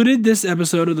concluded this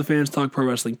episode of the Fans Talk Pro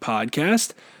Wrestling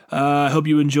podcast. I hope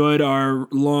you enjoyed our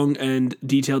long and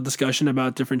detailed discussion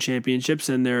about different championships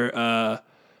and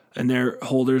their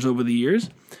holders over the years.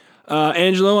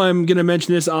 Angelo, I'm going to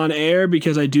mention this on air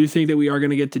because I do think that we are going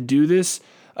to get to do this.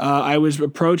 I was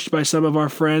approached by some of our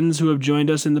friends who have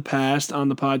joined us in the past on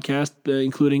the podcast,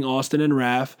 including Austin and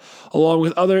Raph, along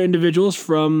with other individuals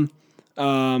from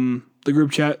the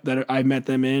group chat that I met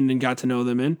them in and got to know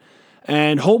them in.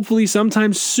 And hopefully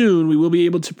sometime soon we will be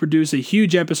able to produce a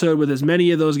huge episode with as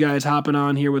many of those guys hopping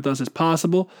on here with us as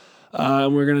possible.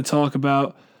 And we're going to talk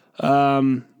about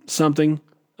something.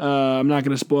 I'm not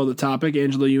going to spoil the topic.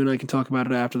 Angelo, you and I can talk about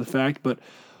it after the fact, but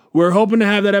we're hoping to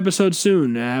have that episode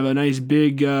soon. Have a nice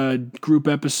big group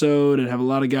episode and have a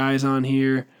lot of guys on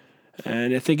here.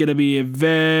 And I think it'll be a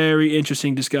very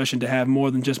interesting discussion to have more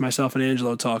than just myself and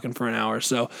Angelo talking for an hour.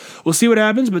 So we'll see what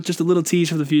happens, but just a little tease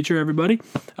for the future, everybody.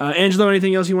 Angelo,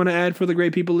 anything else you want to add for the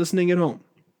great people listening at home?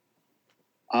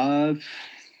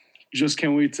 Just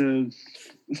can't wait to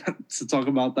talk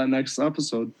about that next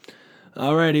episode.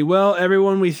 Alrighty, well,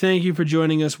 everyone, we thank you for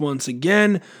joining us once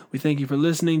again. We thank you for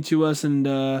listening to us and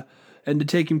to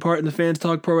taking part in the Fans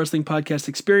Talk Pro Wrestling Podcast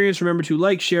experience. Remember to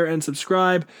like, share, and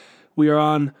subscribe. We are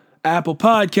on Apple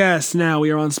Podcasts now.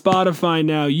 We are on Spotify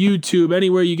now, YouTube,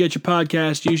 anywhere you get your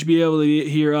podcast, you should be able to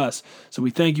hear us. So we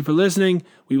thank you for listening.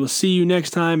 We will see you next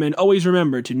time, and always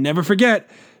remember to never forget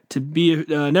to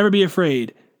never be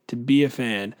afraid to be a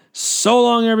fan. So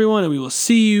long, everyone, and we will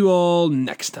see you all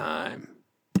next time.